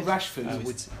might be old Rashford. I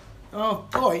would- Oh,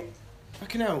 boy.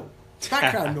 Fucking hell.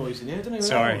 Background noise in here. I don't know what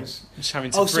Sorry. that was. Just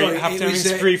having Oh, to sorry, have it to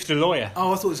was, brief the lawyer.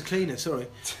 Oh, I thought it was a cleaner, sorry.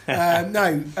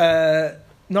 No,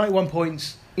 91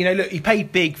 points. Look, he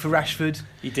paid big for Rashford.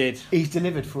 He did. He's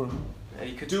delivered for him. And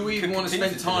he could- Do we he even could want to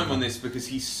continue spend time deliver. on this because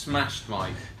he smashed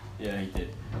Mike? Yeah, he did.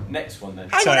 Next one then.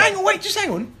 Hang Sorry. on, wait, just hang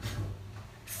on.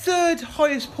 third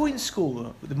highest point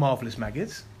scorer with the Marvellous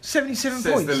Maggots. 77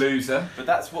 Says points. the loser. But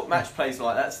that's what match plays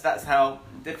like. That's how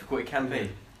difficult it can be.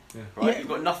 Yeah. Right? Yeah. You've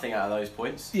got nothing out of those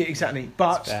points. Yeah, exactly.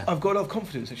 But fair. I've got a lot of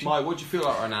confidence, actually. Mike, what do you feel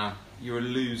like right now? You're a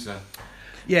loser.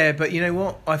 Yeah, but you know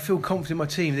what? I feel confident in my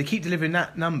team. If they keep delivering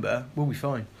that number, we'll be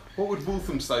fine. What would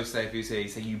Walthamstow say if he was here? He'd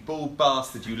say, "You bald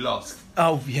bastard, you lost."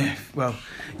 Oh, yeah. Well,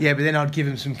 yeah, but then I'd give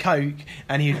him some Coke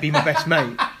and he'd be my best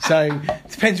mate. So, it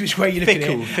depends which way you look at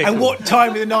it. Fickle. And what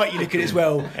time of the night you look at it as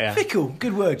well. Yeah. Fickle.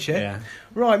 Good word, Chet. Yeah.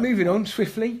 Right, moving on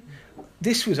swiftly.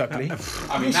 This was ugly.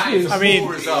 I mean, This that is was- a I mean,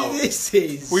 poor result. This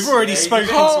is... We've already Yeah, spoken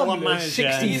to harmless, one manager.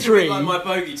 60. He's a bit like my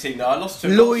bogey team though. I lost to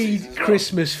him last season Lloyd as well.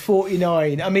 Christmas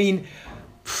 49. I mean,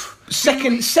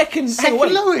 second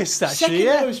lowest, actually, second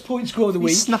yeah. lowest point score of the We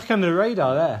week. snuck under the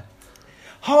radar there.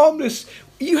 Harmless.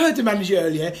 You heard the manager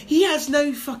earlier. He has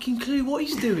no fucking clue what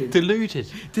he's doing. Deluded.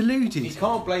 He Deluded.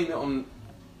 can't blame it on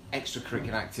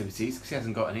extracurricular activities because he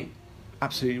hasn't got any.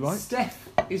 Absolutely right. Steph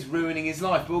is ruining his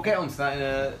life, but we'll get onto that in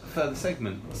a further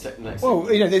segment. Next.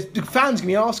 Well, you know, the fans going to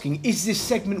be asking, is this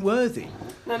segment worthy?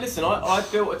 Now listen, I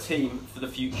built a team for the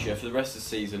future, for the rest of the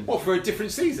season. What, for a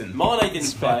different season? Mane didn't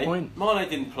That's a fair play. point. Mane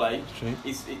didn't play. True.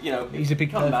 He's He's a big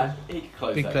come player back. He could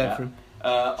close Big that player gap. for him.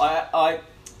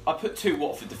 I put 2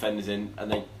 Watford defenders in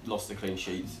and they lost the clean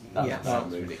sheets. That's Yeah, how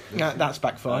Sounds it moved. ridiculous. That's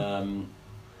back fine.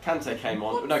 Kante came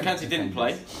on. No, Kante didn't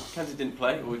play. Kante didn't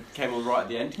play. Or came on right at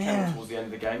the end. Came Yeah. on towards the end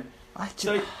of the game. I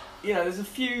So you know, there was a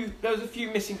few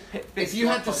missing bits. If you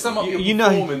had to sum up your You know-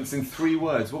 performance in 3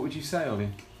 words, what would you say, Ollie?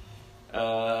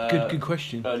 Good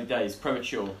question. Early days,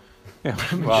 premature.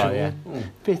 Well, yeah.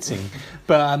 Fitting.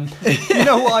 But you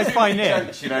know what I find here?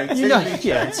 Jokes, you know. You know,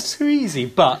 yeah, it's too easy.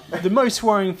 But the most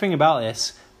worrying thing about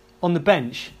this, on the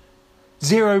bench,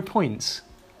 0 points.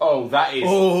 Oh, that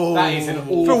is an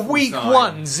awful For week sign.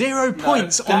 1, 0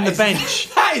 points on the bench.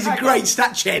 That is a great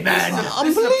stat check, man. This is a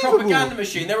Unbelievable. propaganda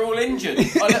machine. They're all injured.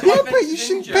 but you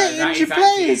shouldn't bet That injured is actually,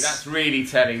 players. that's really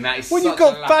telling. That is When such you've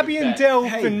got a lack Fabian of depth. Delph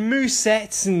Hey. and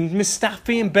Musette and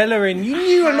Mustafi and Bellerin, you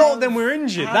knew a lot of them were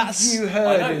injured. That's you I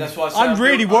heard know, of- that's why I say I'm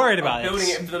really worried about I'm building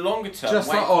this. it for the longer term. Just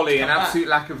Wait like for it to Ollie, come an back. absolute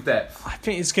lack of depth. I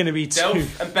think it's going to be too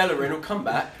Delph and Bellerin will come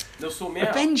back. They'll sort me out.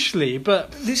 eventually.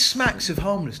 But This smacks of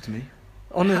harmless to me.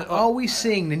 on a, Are we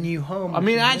seeing the new harmless? I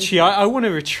mean, actually, I want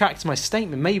to retract my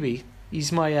statement. Maybe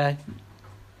he's my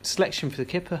selection for the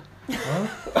Kipper.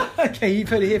 Okay, you've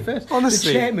heard it here first.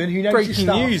 Honestly, the chairman who knows his breaking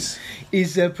stuff news.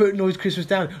 is putting Lloyd's Christmas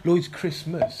down. Lloyd's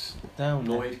Christmas down.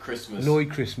 Lloyd Christmas.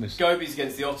 Lloyd Christmas. Gobies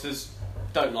against the Otters.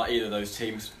 Don't like either of those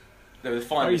teams. They were the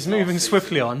finalists. He's moving last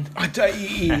swiftly season. on. I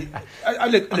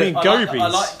don't. Look. I mean, I Gobies.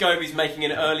 like Gobies making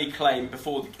an early claim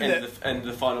before the end of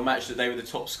the final match that they were the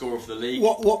top scorer for the league.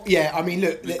 what? Yeah. I mean,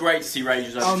 look. It was great to see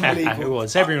Rangers over. Unbelievable. It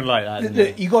was. Everyone liked that. Didn't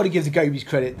Look, you got to give the Gobies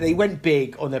credit. They went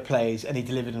big on their players, and he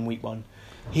delivered in week 1.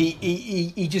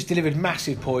 He just delivered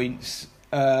massive points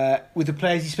with the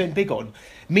players he spent big on.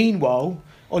 Meanwhile,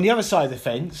 on the other side of the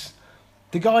fence,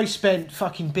 the guy spent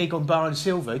fucking big on Baron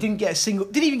Silva. Didn't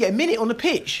even get a minute on the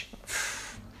pitch.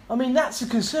 I mean, that's a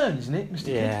concern, isn't it, Mr.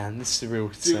 Kidd? Yeah, and this is a real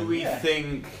Do concern. we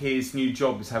think his new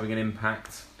job is having an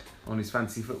impact on his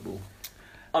fantasy football?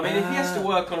 I mean, if he has to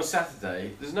work on a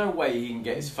Saturday, there's no way he can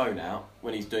get his phone out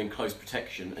when he's doing close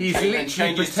protection. And He's and literally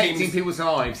change his protecting team's- people's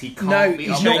lives. He can't No, be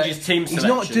he's up not. change there. his team He's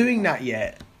selection. not doing that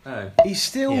yet. No. He's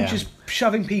still Yeah. just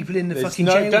shoving people in the There's fucking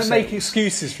no, jail don't cell. make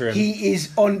excuses for him. He is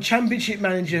on Championship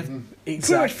Manager pretty much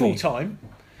Exactly. full time.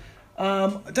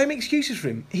 Don't make excuses for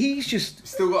him. He's just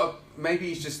Still got. Maybe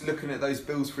he's just looking at those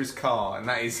bills for his car, and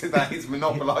that is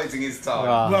monopolising his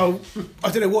time. well. I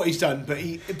don't know what he's done, but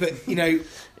you know,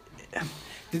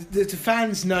 the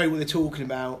fans know what they're talking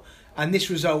about, and this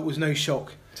result was no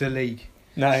shock to the league.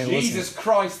 No, it Jesus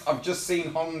Christ! I've just seen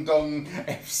Hong Dong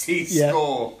FC Yeah.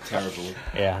 score. Terrible. wasn't.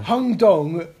 Yeah. Hung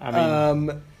Dong.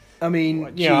 I mean,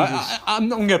 Jesus. yeah, I'm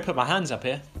not going to put my hands up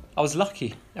here. I was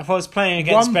lucky. If I was playing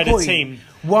against a better team,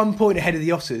 1 point ahead of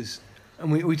the Otters,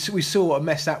 and we saw what a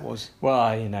mess that was.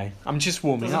 well, you know, I'm just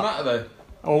warming Doesn't up. matter though.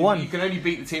 Or You one. can only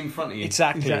beat the team in front of you.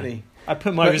 Exactly. I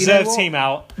put my But you know reserve what? team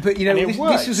out. But you know, and it this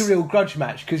works. was a real grudge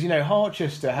match because you know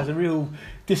Harchester has a real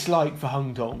dislike for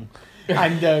Hung Dong,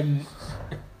 and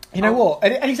you know what?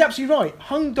 And he's absolutely right.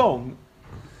 Hung Dong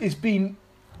has been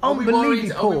Are we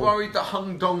unbelievably worried poor. that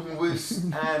Hong Dong was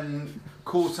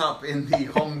caught up in the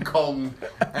Hong Kong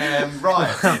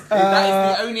riots? That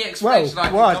is the only explanation I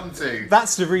can come to.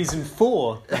 That's the reason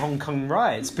for the Hong Kong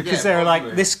riots, because Yeah, they were like,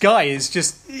 possibly. this guy is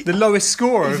just the lowest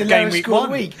scorer He's of the Game lowest Week scorer of 1.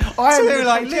 the week. So I am they were the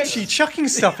like protector. literally chucking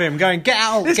stuff at him, going, get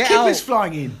out, There's get Kippers out.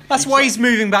 flying in. That's why he's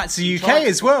moving back to the UK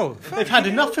as well. They've had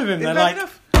enough of him. They've They're had like,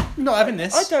 enough. I'm not having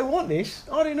this. I don't want this.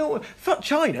 I don't know. Fuck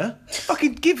China.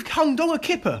 Fucking give Hung Dong a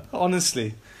kipper.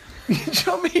 Honestly. Do you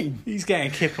know what I mean? He's getting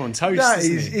a kipper on toast, That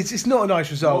isn't is, he? it's not a nice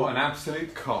result. What an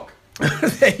absolute cock.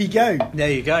 There you go.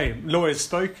 There you go. Lawyer's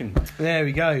spoken. There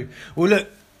we go. Well, look,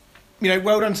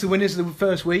 well done to the winners of the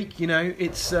first week.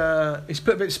 It's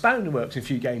put a bit of spanner in the works in a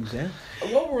few games there.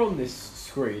 While we're on this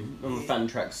screen, on the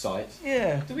Fantrax site,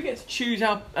 Yeah. do we get to choose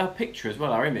our picture as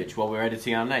well, our image, while we're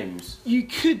editing our names? You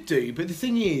could do, but the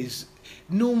thing is,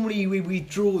 normally we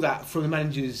draw that from the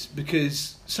managers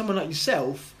because someone like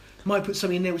yourself might put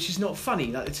something in there which is not funny,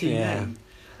 like the team name,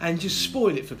 and just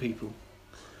spoil it for people.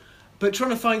 But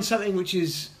trying to find something which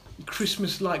is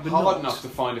Christmas-like but Hard not. enough to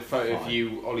find a photo of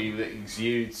you, Ollie, that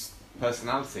exudes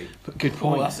personality. Good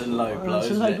point. Oh, that's a low blow, That's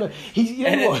a isn't low it? blow. You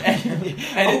know what?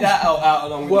 Edit that out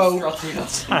along with the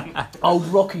strutting. Old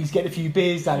Rocky's getting a few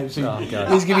beers down him soon. Oh, God.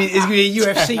 There's gonna be a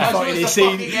UFC That's fight in here what's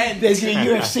soon. the fucking end. There's gonna be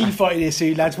a UFC fight in here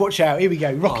soon, lads. Watch out. Here we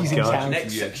go. Rocky's in God. town.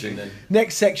 Next section then.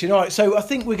 Next section. All right. So I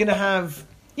think we're gonna have.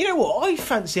 You know what? I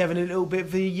fancy having a little bit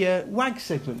of the wag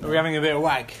segment. Are we having a bit of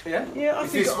wag? Yeah? Yeah, I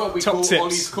Is think. this what we Top call tips.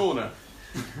 Ollie's Corner?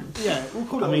 Yeah, we'll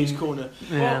call it I Ollie's mean, Corner.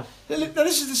 Yeah. Well, now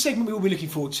this is the segment we will be looking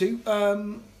forward to.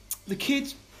 The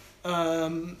kid,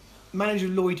 manager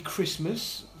Lloyd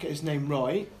Christmas, get his name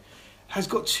right, has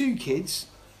got 2 kids.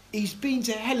 He's been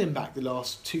to hell and back the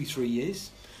last 2-3 years.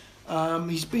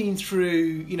 He's been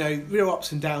through, real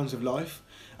ups and downs of life.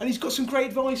 And he's got some great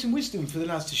advice and wisdom for the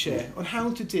lads to share on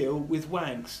how to deal with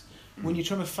wags when you're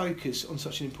trying to focus on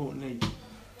such an important league.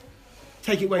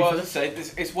 Take it away, Well, as I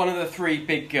fellas. say, it's one of the 3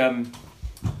 big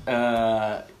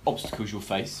obstacles you'll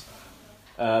face.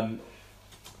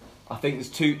 I think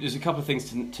there's a couple of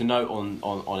things to note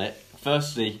on it.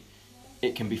 Firstly,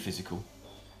 it can be physical.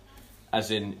 As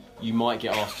in, you might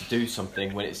get asked to do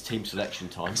something when it's team selection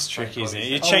time. It's tricky, isn't it?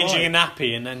 You're changing a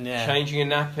nappy and then, Changing a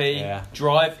nappy, Yeah.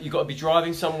 drive. You've got to be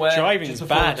driving somewhere. Driving's just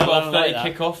before bad, I don't 12:30 like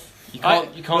that. kickoff. You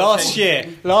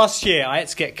can't. Last year, I had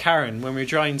to get Karen when we were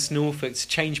driving to Norfolk to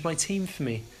change my team for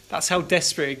me. That's how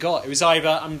desperate it got. It was either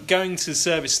I'm going to the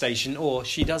service station or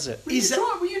she does it. Were you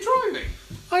driving?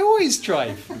 I always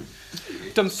drive.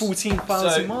 Done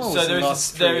 14,000 miles So in the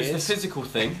last 3 there is the years. physical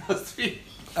thing.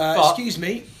 Excuse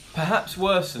me. Perhaps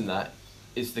worse than that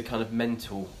is the kind of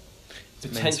potential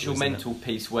mental, isn't mental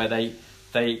piece where they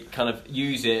kind of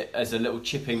use it as a little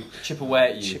chip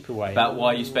away at you Chip away. about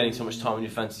why you're spending so much time on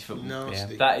your fantasy football.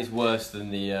 Nasty. That is worse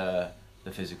than the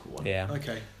physical one. Yeah.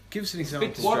 Okay. Give us an Big example.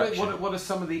 distraction. What are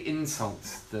some of the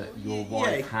insults that your Yeah,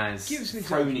 wife has give us an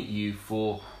thrown example. at you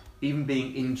for even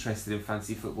being interested in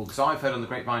fantasy football? Because I've heard on the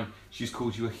grapevine she's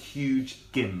called you a huge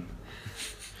gimp.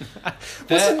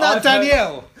 Wasn't that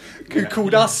Danielle who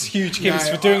called us huge gimps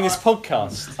No, for doing this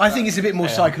podcast? I think it's a bit more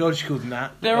psychological than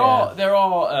that. There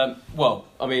are. Well,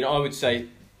 I mean, I would say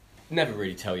never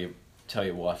really tell your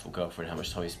wife or girlfriend how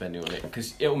much time you're spending on it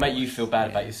because it will make you feel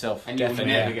bad about yourself. And you'll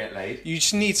Definitely. never get laid. You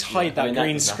just need to hide I that mean, that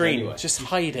green does happen screen. anyway. Just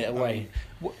hide it away.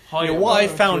 Hide it What I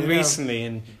away. found Yeah. recently,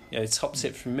 and top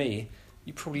tip from me,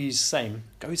 you probably use the same.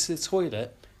 Go to the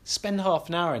toilet, spend half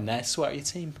an hour in there, sweat out your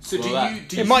team. So Well,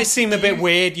 It might seem a bit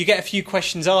weird. You get a few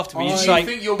questions after, but you're just Do you like,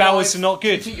 think your bowels wife- are not do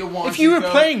you good. think your wives If you were would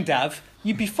go- playing Dav,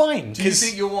 you'd be fine. Do you 'cause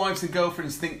think your wives and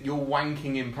girlfriends think you're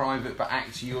wanking in private, but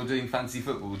actually you're doing fancy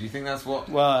football? Do you think that's what?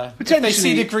 well, if they Potentially-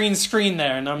 see the green screen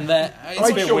there and I'm there, it's I'm a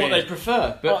not bit sure weird. what they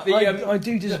prefer, but I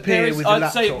do disappear with the I'd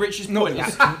laptop. say Rich's Not point.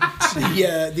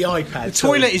 the iPad. The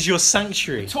toilet is your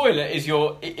sanctuary. Toilet is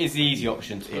the easy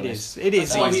option. To be It honest. is. It is.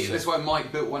 That's why, easy. that's why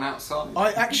Mike built one outside.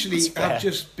 I actually It's fair. have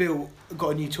just got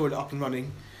a new toilet up and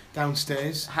running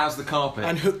downstairs How's the carpet?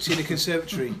 and hooked in a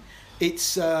conservatory.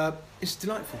 It's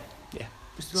delightful. Yeah.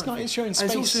 It's It's delightful. not. It's your own And space.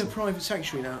 it's also a private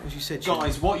sanctuary now, as you said, Jim.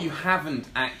 Guys, what you haven't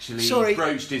actually Sorry.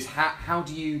 broached is how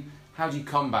do you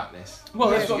combat this? Well,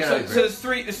 How that's do you what, get so over it?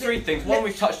 there's three things. One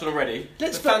we've touched on already.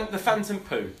 Let's The phantom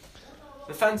poo.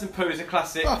 The phantom poo is a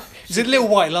classic. Oh, It's a little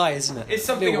white lie, isn't it? It's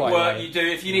something Little at white work lie. you do.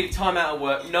 If you need a time out of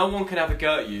work, no one can have a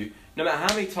go at you. No matter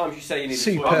how many times you say you need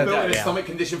Superb. a I've toilet. built in a Yeah. stomach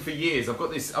condition for years. I've got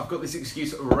this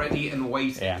excuse ready and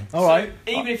waiting. Yeah. all right.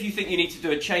 Even if you think you need to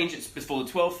do a change before the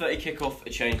 12:30 kick-off, a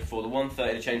change before the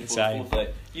 1:30, a change before the Same. 4:30,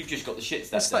 you've just got the shits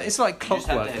that day. It's like You just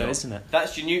have clockwork, to head though, on. isn't it?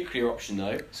 That's your nuclear option,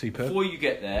 though. Superb. Before you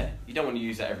get there, you don't want to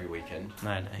use that every weekend.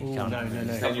 No, you Ooh, can't. no.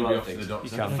 Then you'll be off to the doctor.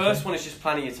 You can't. The first one is just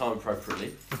planning your time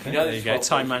appropriately. Okay. You know There you go. this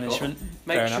Time 12:30 kickoff. management.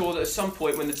 Make Fair sure enough. that at some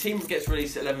point when the team gets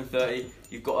released at 11:30,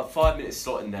 you've got a 5-minute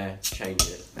slot in there to change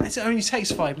it. It only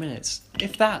takes 5 minutes,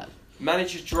 if that.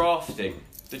 Manage your drafting.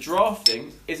 The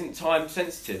drafting isn't time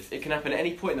sensitive. It can happen at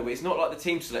any point in the week. It's not like the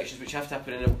team selections, which have to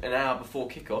happen in an hour before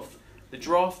kickoff. The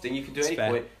drafting you can do at It's any fair.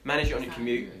 point. Manage it on your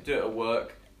commute. Do it at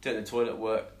work. Do it in the toilet at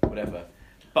work. Whatever.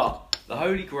 But the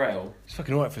Holy Grail. It's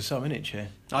fucking alright for some, isn't it, Chair?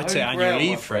 I'd Holy take annual Grail, my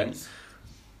leave for it. friends,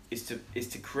 is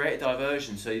to create a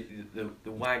diversion so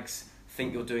the wags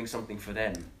think you're doing something for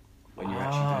them when you're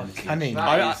actually doing the team. Cunning. That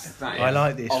I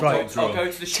like this. I'll Right. I'll go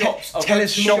to the shops. I'll tell go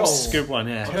us to more. shops. Good one,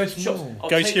 yeah. I'll go to the shops. I'll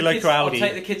Go take to your the local kids, I'll Aldi.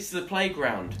 take the kids to the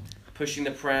playground, pushing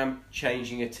the pram,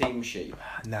 changing a team sheet.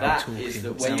 Now That talking. is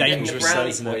the It's way you're getting the dangerous, though, brownie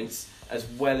isn't it? points as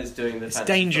well as doing the. It's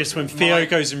fantasy dangerous when football. Theo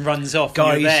goes and runs off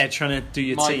Guys- and you're there trying to do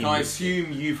your Mike, team. I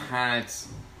assume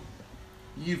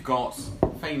you've got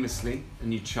famously a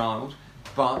new child,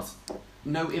 but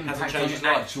no impact on changed your his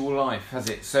life. actual life, has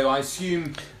it? So I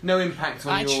assume no impact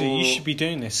on Actually, your... you should be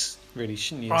doing this, really,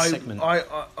 shouldn't you? A segment.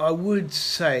 I would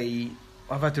say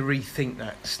I've had to rethink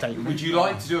that statement. Would you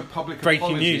like to do a public Breaking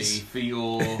apology news. for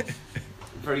your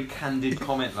very candid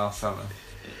comment last summer?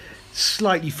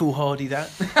 Slightly foolhardy that.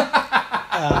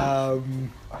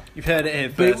 You've heard it here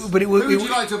first. But it Who was. would you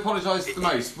like to apologise to the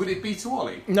most? Would it be to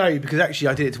Ollie? No, because actually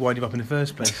I did it to wind him up in the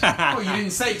first place. Oh, you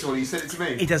didn't say it to Ollie, you said it to me.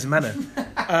 It doesn't matter.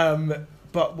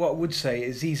 But what I would say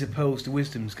is these are pearls to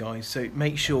wisdoms, guys. So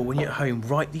make sure when you're at home,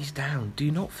 write these down. Do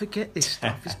not forget this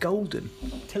stuff. It's golden.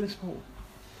 Tell us more.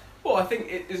 Well, I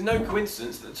think there's no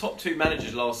coincidence that the top two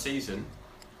managers last season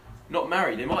not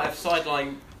married. They might have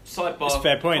sidebar. That's a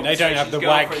fair point. They don't have the conversations,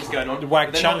 wag- girlfriends going on, the wag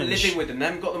but they're challenge. not living with them. They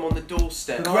haven't got them on the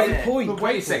doorstep. Great Yeah. point. But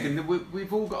wait a second,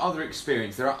 we've all got other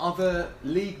experience. There are other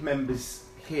league members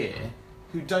here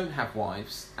who don't have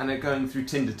wives and are going through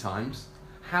Tinder times.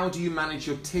 How do you manage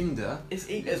your Tinder? As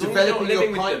long as Developing you're not living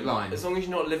your with pipeline. them, as long as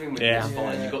you're not living with Yeah. them, it's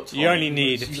fine. You've got time. You only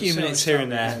need a few You've got minutes so here and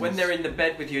much there. time. When they're in the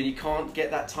bed with you and you can't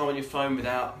get that time on your phone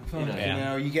without,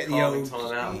 Yeah. You get the carving old,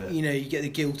 time out of it. you get the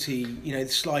guilty, the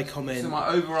sly comment. So my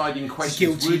overriding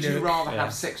question is, guilty would you look. rather Yeah.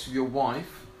 have sex with your wife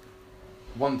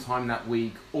one time that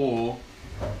week or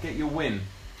get your win?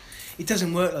 It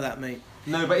doesn't work like that, mate.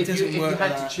 No, but It if you doesn't work had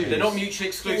like to that. choose... They're not mutually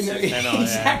exclusive. They're not, yeah.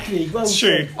 Exactly. Well It's true.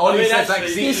 said. Ollie I mean, says that actually,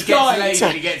 'cause he this gets guy- laid So,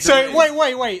 and he gets a so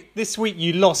win. wait. This week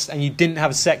you lost and you didn't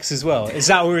have sex as well. Is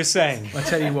that what we're saying? I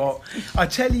tell you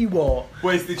what.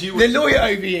 Where's did you The lawyer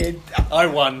over here, I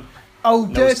won. oh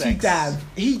No dirty sex. Dab.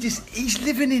 He's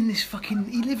living in this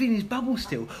he's living in his bubble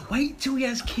still. Wait till he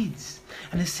has kids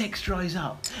and the sex dries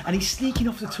up and he's sneaking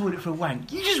off the toilet for a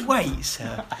wank. You just wait,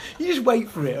 sir. You just wait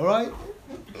for it, all right?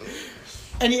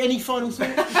 Any final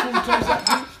thoughts before we close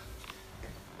that?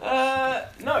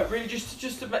 No, really, just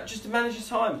to manage your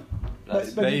time.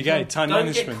 That's- But There you go. Time Don't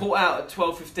management. get caught out at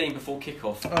 12:15 before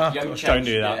kick-off. Ah, you haven't don't changed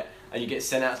do that. yet, and you get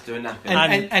sent out to do a napping.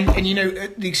 And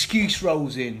the excuse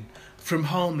rolls in from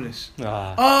harmless.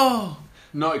 Ah. Oh,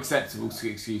 Not acceptable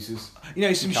excuses. some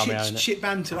can't be having it. shit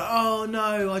banter like, oh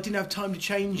no, I didn't have time to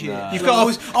change it. No. You've Like,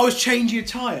 got- I was changing a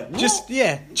tyre. What?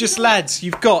 Just lads,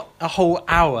 you've got a whole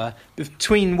hour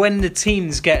between when the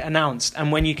teams get announced and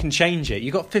when you can change it.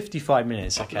 You've got 55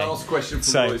 minutes, okay? Last question from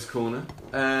So- Boys Corner.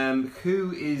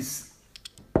 Who is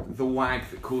the wag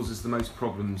that causes the most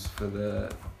problems for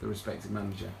the respective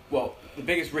manager? Well, the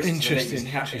biggest risk to the league is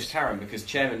Interesting. Karen, because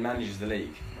chairman manages the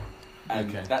league. And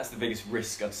Okay. that's the biggest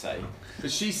risk, I'd say.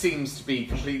 But she seems to be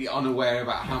completely unaware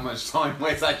about how much time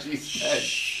Wes actually spent.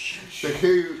 So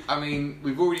who,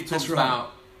 we've already That's talked right.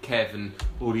 about Kevin,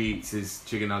 all he eats is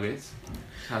chicken nuggets.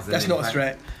 Has an That's not a impact.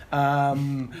 threat.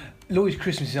 Lloyd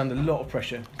Christmas is under a lot of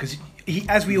pressure because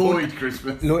as we all Lloyd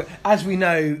Christmas. as we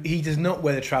know, he does not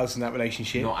wear the trousers in that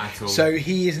relationship. Not at all. So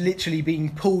he is literally being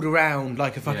pulled around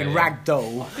like a fucking Yeah. rag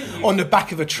doll on the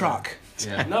back of a truck.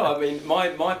 Yeah. No,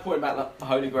 my point about the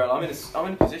Holy Grail, I'm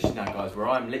in a position now, guys, where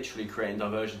I'm literally creating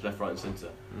diversions left, right and centre.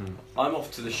 I'm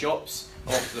off to the shops,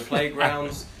 I'm off to the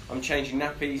playgrounds, I'm changing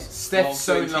nappies. Steph's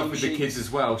so in love team with the sheets. kids as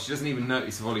well. She doesn't even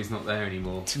notice if Ollie's not there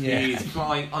anymore. Yeah. He is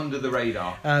flying under the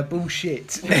radar.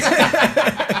 Bullshit.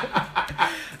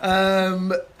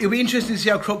 It'll be interesting to see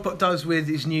how Crockpot does with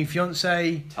his new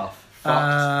fiancée. Tough.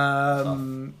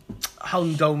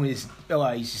 Holden Dolman is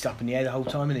he's just up in the air the whole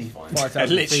time, isn't he? Fine.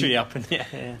 5,000 Literally feet. up in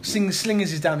the air.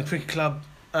 Slingers is down the cricket club.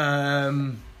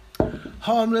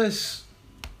 Harmless,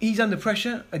 he's under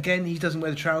pressure. Again, he doesn't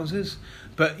wear the trousers,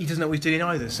 but he doesn't know what he's doing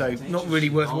either, so not really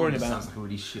worth worrying about. Sounds like a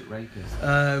really shit rapist.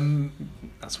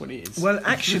 That's what it is. Well,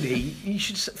 actually,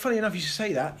 funny enough, you should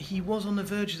say that. He was on the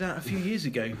verge of that a few years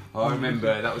ago. I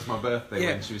remember that was my birthday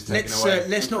when she was taken away.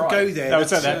 Let's not go there. that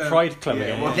was at That's, that Pride Club Yeah,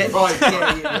 again. well, Let's-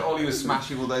 right. yeah. Ollie was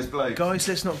smashing all those blokes. Guys,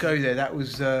 let's not go there. That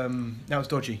was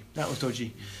dodgy. That was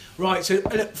dodgy. Right, so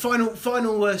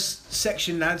final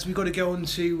section, lads. We've got to go on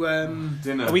to.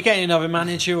 Dinner. Are we getting another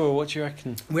manager or what do you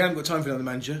reckon? We haven't got time for another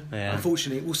manager, Yeah.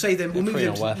 unfortunately. We'll say them. We'll They're move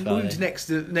them probably to, not move worth them it,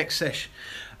 to the next sesh.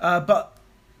 But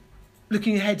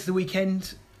looking ahead to the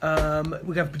weekend, we're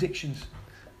going to have predictions.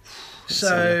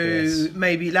 sound like this.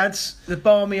 Maybe, lads, the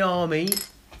Barmy Army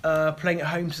playing at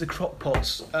home to the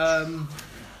Crockpots.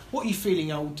 What are you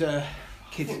feeling, old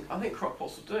I think Crockpots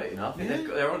will do it. I think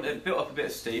Yeah. they've built up a bit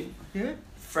of steam, Yeah.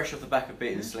 fresh off the back of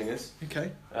beating the Slingers.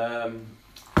 Okay.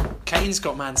 Kane's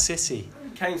got Man City.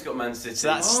 Kane's got Man City. So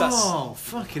that's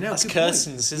fucking hell. that's good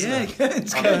Cursons, point. isn't it? Yeah,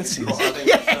 it's I Cursons. think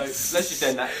Yes. so. Let's just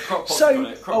end that. Crockpots So,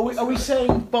 got it. are we Crockpots got it.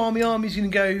 saying Barmy Army's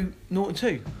going to go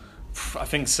 0-2? I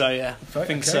think so, yeah. I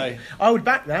think so. I would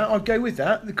back that. I'd go with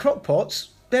that. The Crockpots,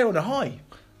 they're on a high.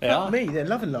 They Fuck are. me, they're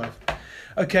loving life.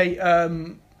 Okay,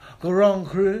 Grand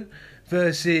Cru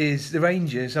versus the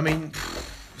Rangers. I mean,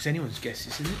 it's anyone's guess,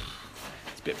 isn't it?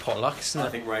 It's a bit potluck, isn't I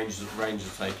it? think Rangers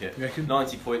will take it. You reckon?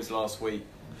 90 points last week.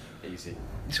 Easy.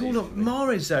 It's all up.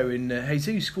 Mahrez though, and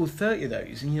Jesus scored 30 of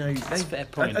those, and That's a fair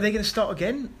point. are they going to start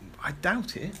again? I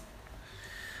doubt it.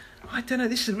 I don't know.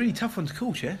 This is a really tough one to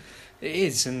call, Chair. It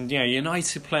is, and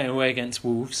United playing away against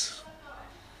Wolves.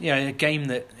 A game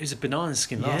that was a banana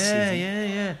skin last season.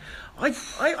 Yeah.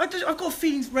 I've got a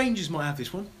feeling Rangers might have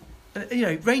this one.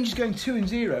 Rangers going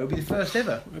 2-0 would be the first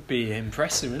ever. Would be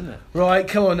impressive, wouldn't it? Right,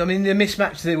 come on. I mean, the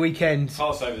mismatch of the weekend.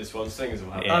 Pass over this one. Slingers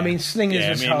will have it. Yeah. I mean, Slingers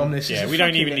was harmless. Yeah, It's we a don't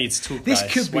fucking- even need to talk This about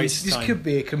it. could It's a be waste of this time. could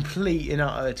be a complete and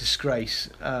utter disgrace.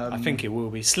 I think it will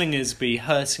be. Slingers be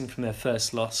hurting from their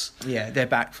first loss. Yeah, they're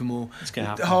back for more. It's going to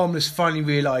happen. Harmless finally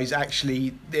realise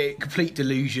actually they're complete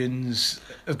delusions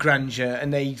of grandeur,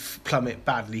 and they plummet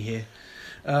badly here.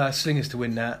 Slingers to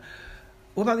win that.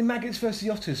 What about the Maggots versus the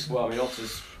Otters? Well, I mean,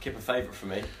 Otters Kipper favourite for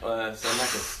me. So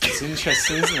Maggots. It's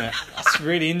interesting, isn't it? That's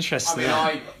really interesting.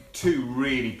 Two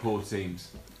really poor teams.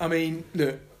 I mean,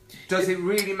 look. Does it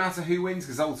really matter who wins?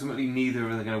 Because ultimately, neither are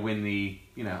going to win the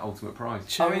ultimate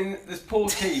prize. I mean, there's poor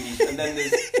teams, and then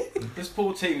there's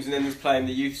poor teams, and then there's playing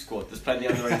the youth squad. There's playing the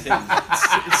under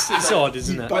 18s. It's odd,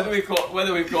 isn't it? Whether we've got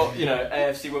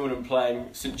AFC Wimbledon playing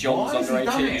St John's Why has under he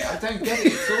done 18s. it? I don't get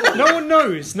it at all. No one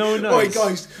knows. Oi,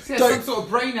 guys, He has don't. some sort of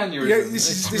brain aneurysm. Yeah,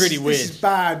 this really is weird.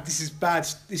 This is bad.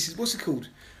 This is what's it called?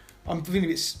 I'm feeling a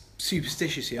bit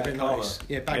superstitious here. I Bad don't karma. know.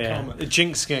 Yeah, bad karma. The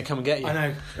jinx is going to come and get you. I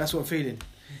know. That's what I'm feeling.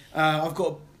 I've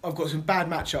got some bad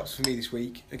matchups for me this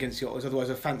week against the Otters. Otherwise,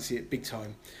 I fancy it big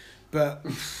time. But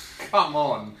Come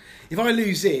on. if I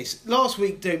lose this, last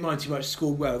week don't mind too much.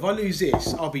 Scored well. If I lose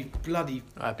this, I'll be bloody.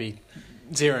 I'd be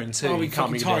 0-2. I'll be You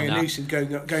can't be fucking doing tying a that. noose and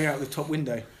going out the top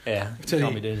window. Yeah, you tell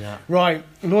can't you. be doing that. Right,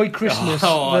 Lloyd Christmas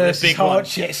Oh, the versus big one.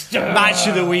 Harchester. Match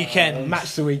of the weekend. Match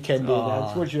of the weekend. Oh.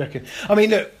 Lads. What do you reckon? I mean,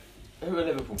 look. Who are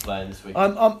Liverpool playing this week? I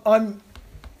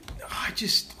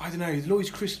don't know.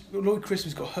 Lloyd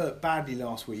Christmas got hurt badly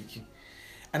last week,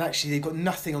 and actually they've got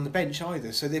nothing on the bench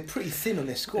either, so they're pretty thin on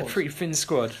their squad. A pretty thin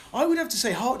squad. I would have to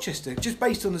say Harchester, just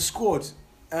based on the squad,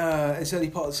 this early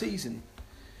part of the season.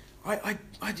 I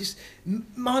just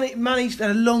Manny's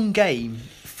had a long game.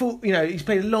 He's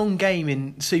played a long game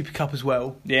in Super Cup as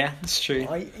well. Yeah, that's true.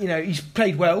 He's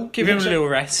played well. Give him a little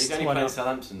He's rest. only Why playing not?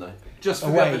 Southampton though. Just for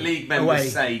Away. the other league members' Away.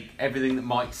 sake, everything that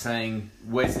Mike's saying,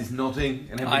 Wes is nodding,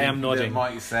 and everything I am nodding. that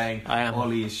Mike's saying, I am.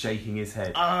 Ollie is shaking his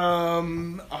head. I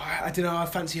don't know. I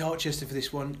fancy Harchester for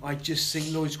this one. I just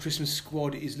think Lloyd's Christmas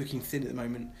squad is looking thin at the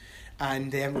moment,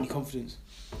 and they haven't any confidence.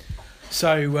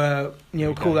 So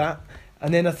we'll call that.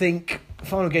 And then I think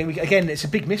final game again. It's a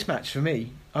big mismatch for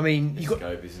me. I mean, It's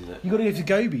Gobies, isn't it? you got to go for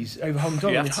Gobies over Hung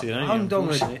Dong. You have to, don't you, Hung Dong,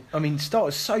 unfortunately.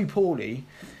 started so poorly.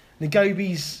 The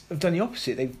Gobies have done the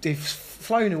opposite. They've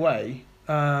flown away.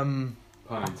 Pun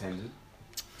intended.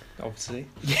 Obviously.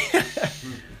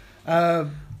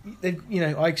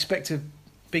 I expect a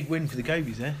big win for the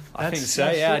Gobies there. I think so,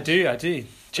 yeah, I do.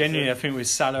 Genuinely, I think with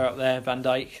Salah up there, Van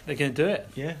Dijk, they're going to do it.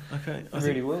 Yeah, okay. I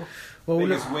really will. Well,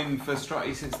 Biggest win for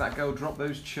Strutty since that girl dropped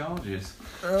those charges.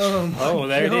 oh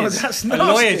There God, it is. That's A nasty.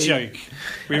 lawyer joke.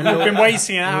 We've been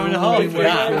waiting an hour and a half We've for been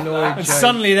waiting for a that. lawyer And joke.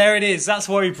 suddenly there it is. That's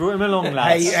why we brought him along,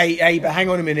 lads. Hey, but hang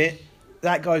on a minute.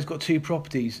 That guy's got 2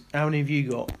 properties. How many have you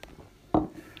got?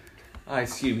 I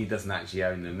assume he doesn't actually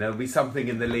own them. There'll be something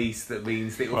in the lease that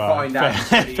means that we'll Well, find out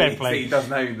fair that play. he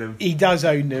doesn't own them. He does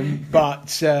own them,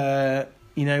 but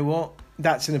you know what?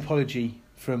 That's an apology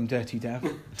from Dirty Dav.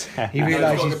 He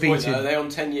realised he's beaten. Are they on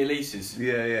 10-year leases?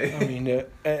 Yeah. I mean,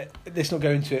 let's not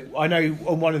go into it. I know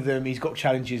on one of them he's got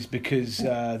challenges because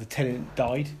the tenant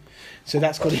died. So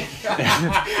that's got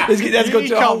that's got You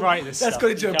can't write this That's stuff.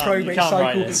 got into You a can't- probate you can't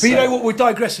write cycle. this But you know stuff. what? We're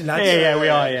digressing, lads. Yeah, we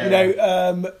are,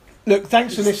 yeah. Look,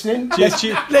 thanks for listening. Do you- Let's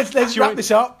you wrap want- this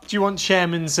up. Do you want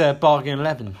Chairman's bargain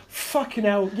 11? Fucking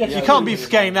hell! Yes, You can't be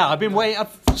forgetting that. I've been waiting.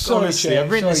 Honestly, Chair,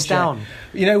 I've written this Chair. down.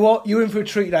 You know what? You're in for a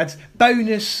treat, lads.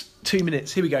 Bonus 2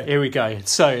 minutes. Here we go. Here we go.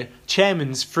 So,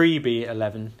 Chairman's freebie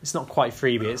 11. It's not quite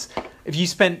freebie. It's if you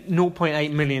spent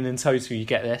 0.8 million in total, you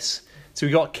get this. So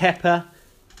we got Kepper,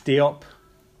 Diop,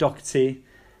 Doherty,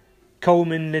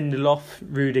 Coleman, Lindelof,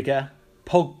 Rudiger,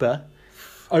 Pogba,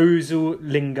 Ozil,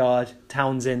 Lingard,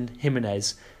 Townsend,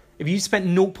 Jimenez. If you spent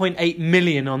 0.8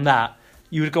 million on that,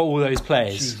 you would have got all those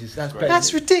players. Jesus, that's Great. better.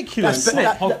 That's ridiculous, isn't it?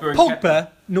 Pogba and Pogba,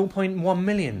 0.1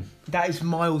 million. That is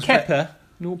miles better.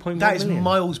 Kepper, 0.1 That is million.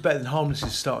 miles better than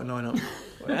Harmless's starting lineup.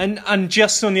 And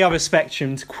just on the other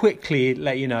spectrum, to quickly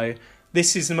let you know,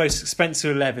 this is the most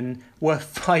expensive 11,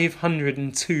 worth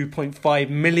 £502.5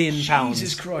 million.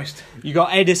 Jesus Christ. You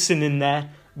got Edison in there,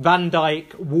 Van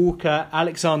Dijk, Walker,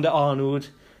 Alexander-Arnold,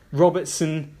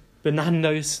 Robertson,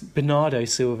 Bernardo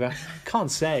Silva.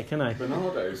 Can't say it, can I?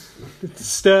 Bernardo's.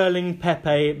 Sterling,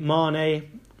 Pepe,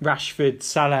 Mane, Rashford,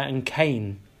 Salah and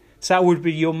Kane. So that would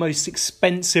be your most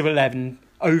expensive 11.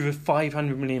 Over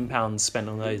 £500 million spent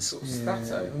on those. Sort of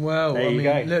stato. Well, There I you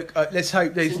mean, go. look. Let's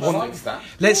hope those. I like that.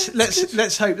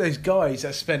 Let's hope those guys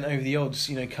that spent over the odds,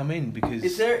 come in because.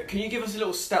 Is there? Can you give us a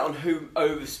little stat on who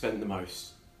overspent the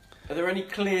most? Are there any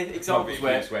clear examples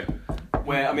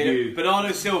where I mean, You.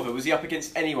 Bernardo Silva, was he up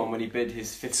against anyone when he bid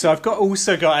his 50? So I've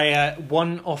also got a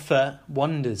one offer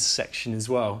wonders section as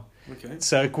well. Okay.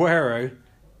 So Aguero,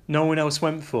 no one else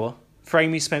went for.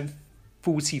 Framey spent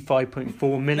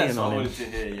 45.4 million That's what I on him. wanted to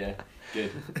hear. Yeah,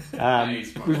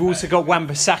 good. We've also got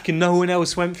Wan-Bissaka. No one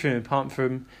else went for him apart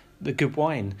from the good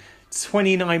wine.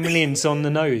 29 million's on the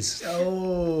nose.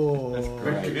 Oh,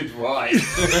 Good wine.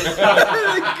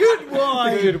 good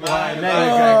wine. Good wine. There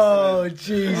you Oh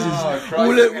Jesus! Oh, Christ,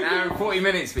 Well, look, an hour and 40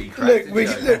 minutes, but you cracked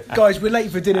it. Look, guys, we're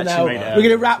late for dinner now. Actually made it We're going to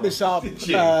early. wrap this up.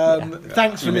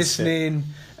 Thanks for You missed it. listening.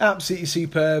 Absolutely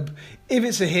superb. If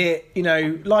it's a hit,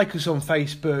 like us on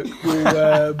Facebook.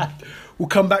 We'll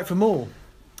come back for more.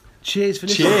 Cheers for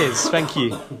listening. Cheers. Thank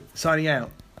you. Signing out.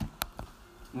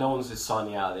 No one's just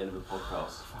signing out at the end of the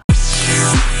podcast.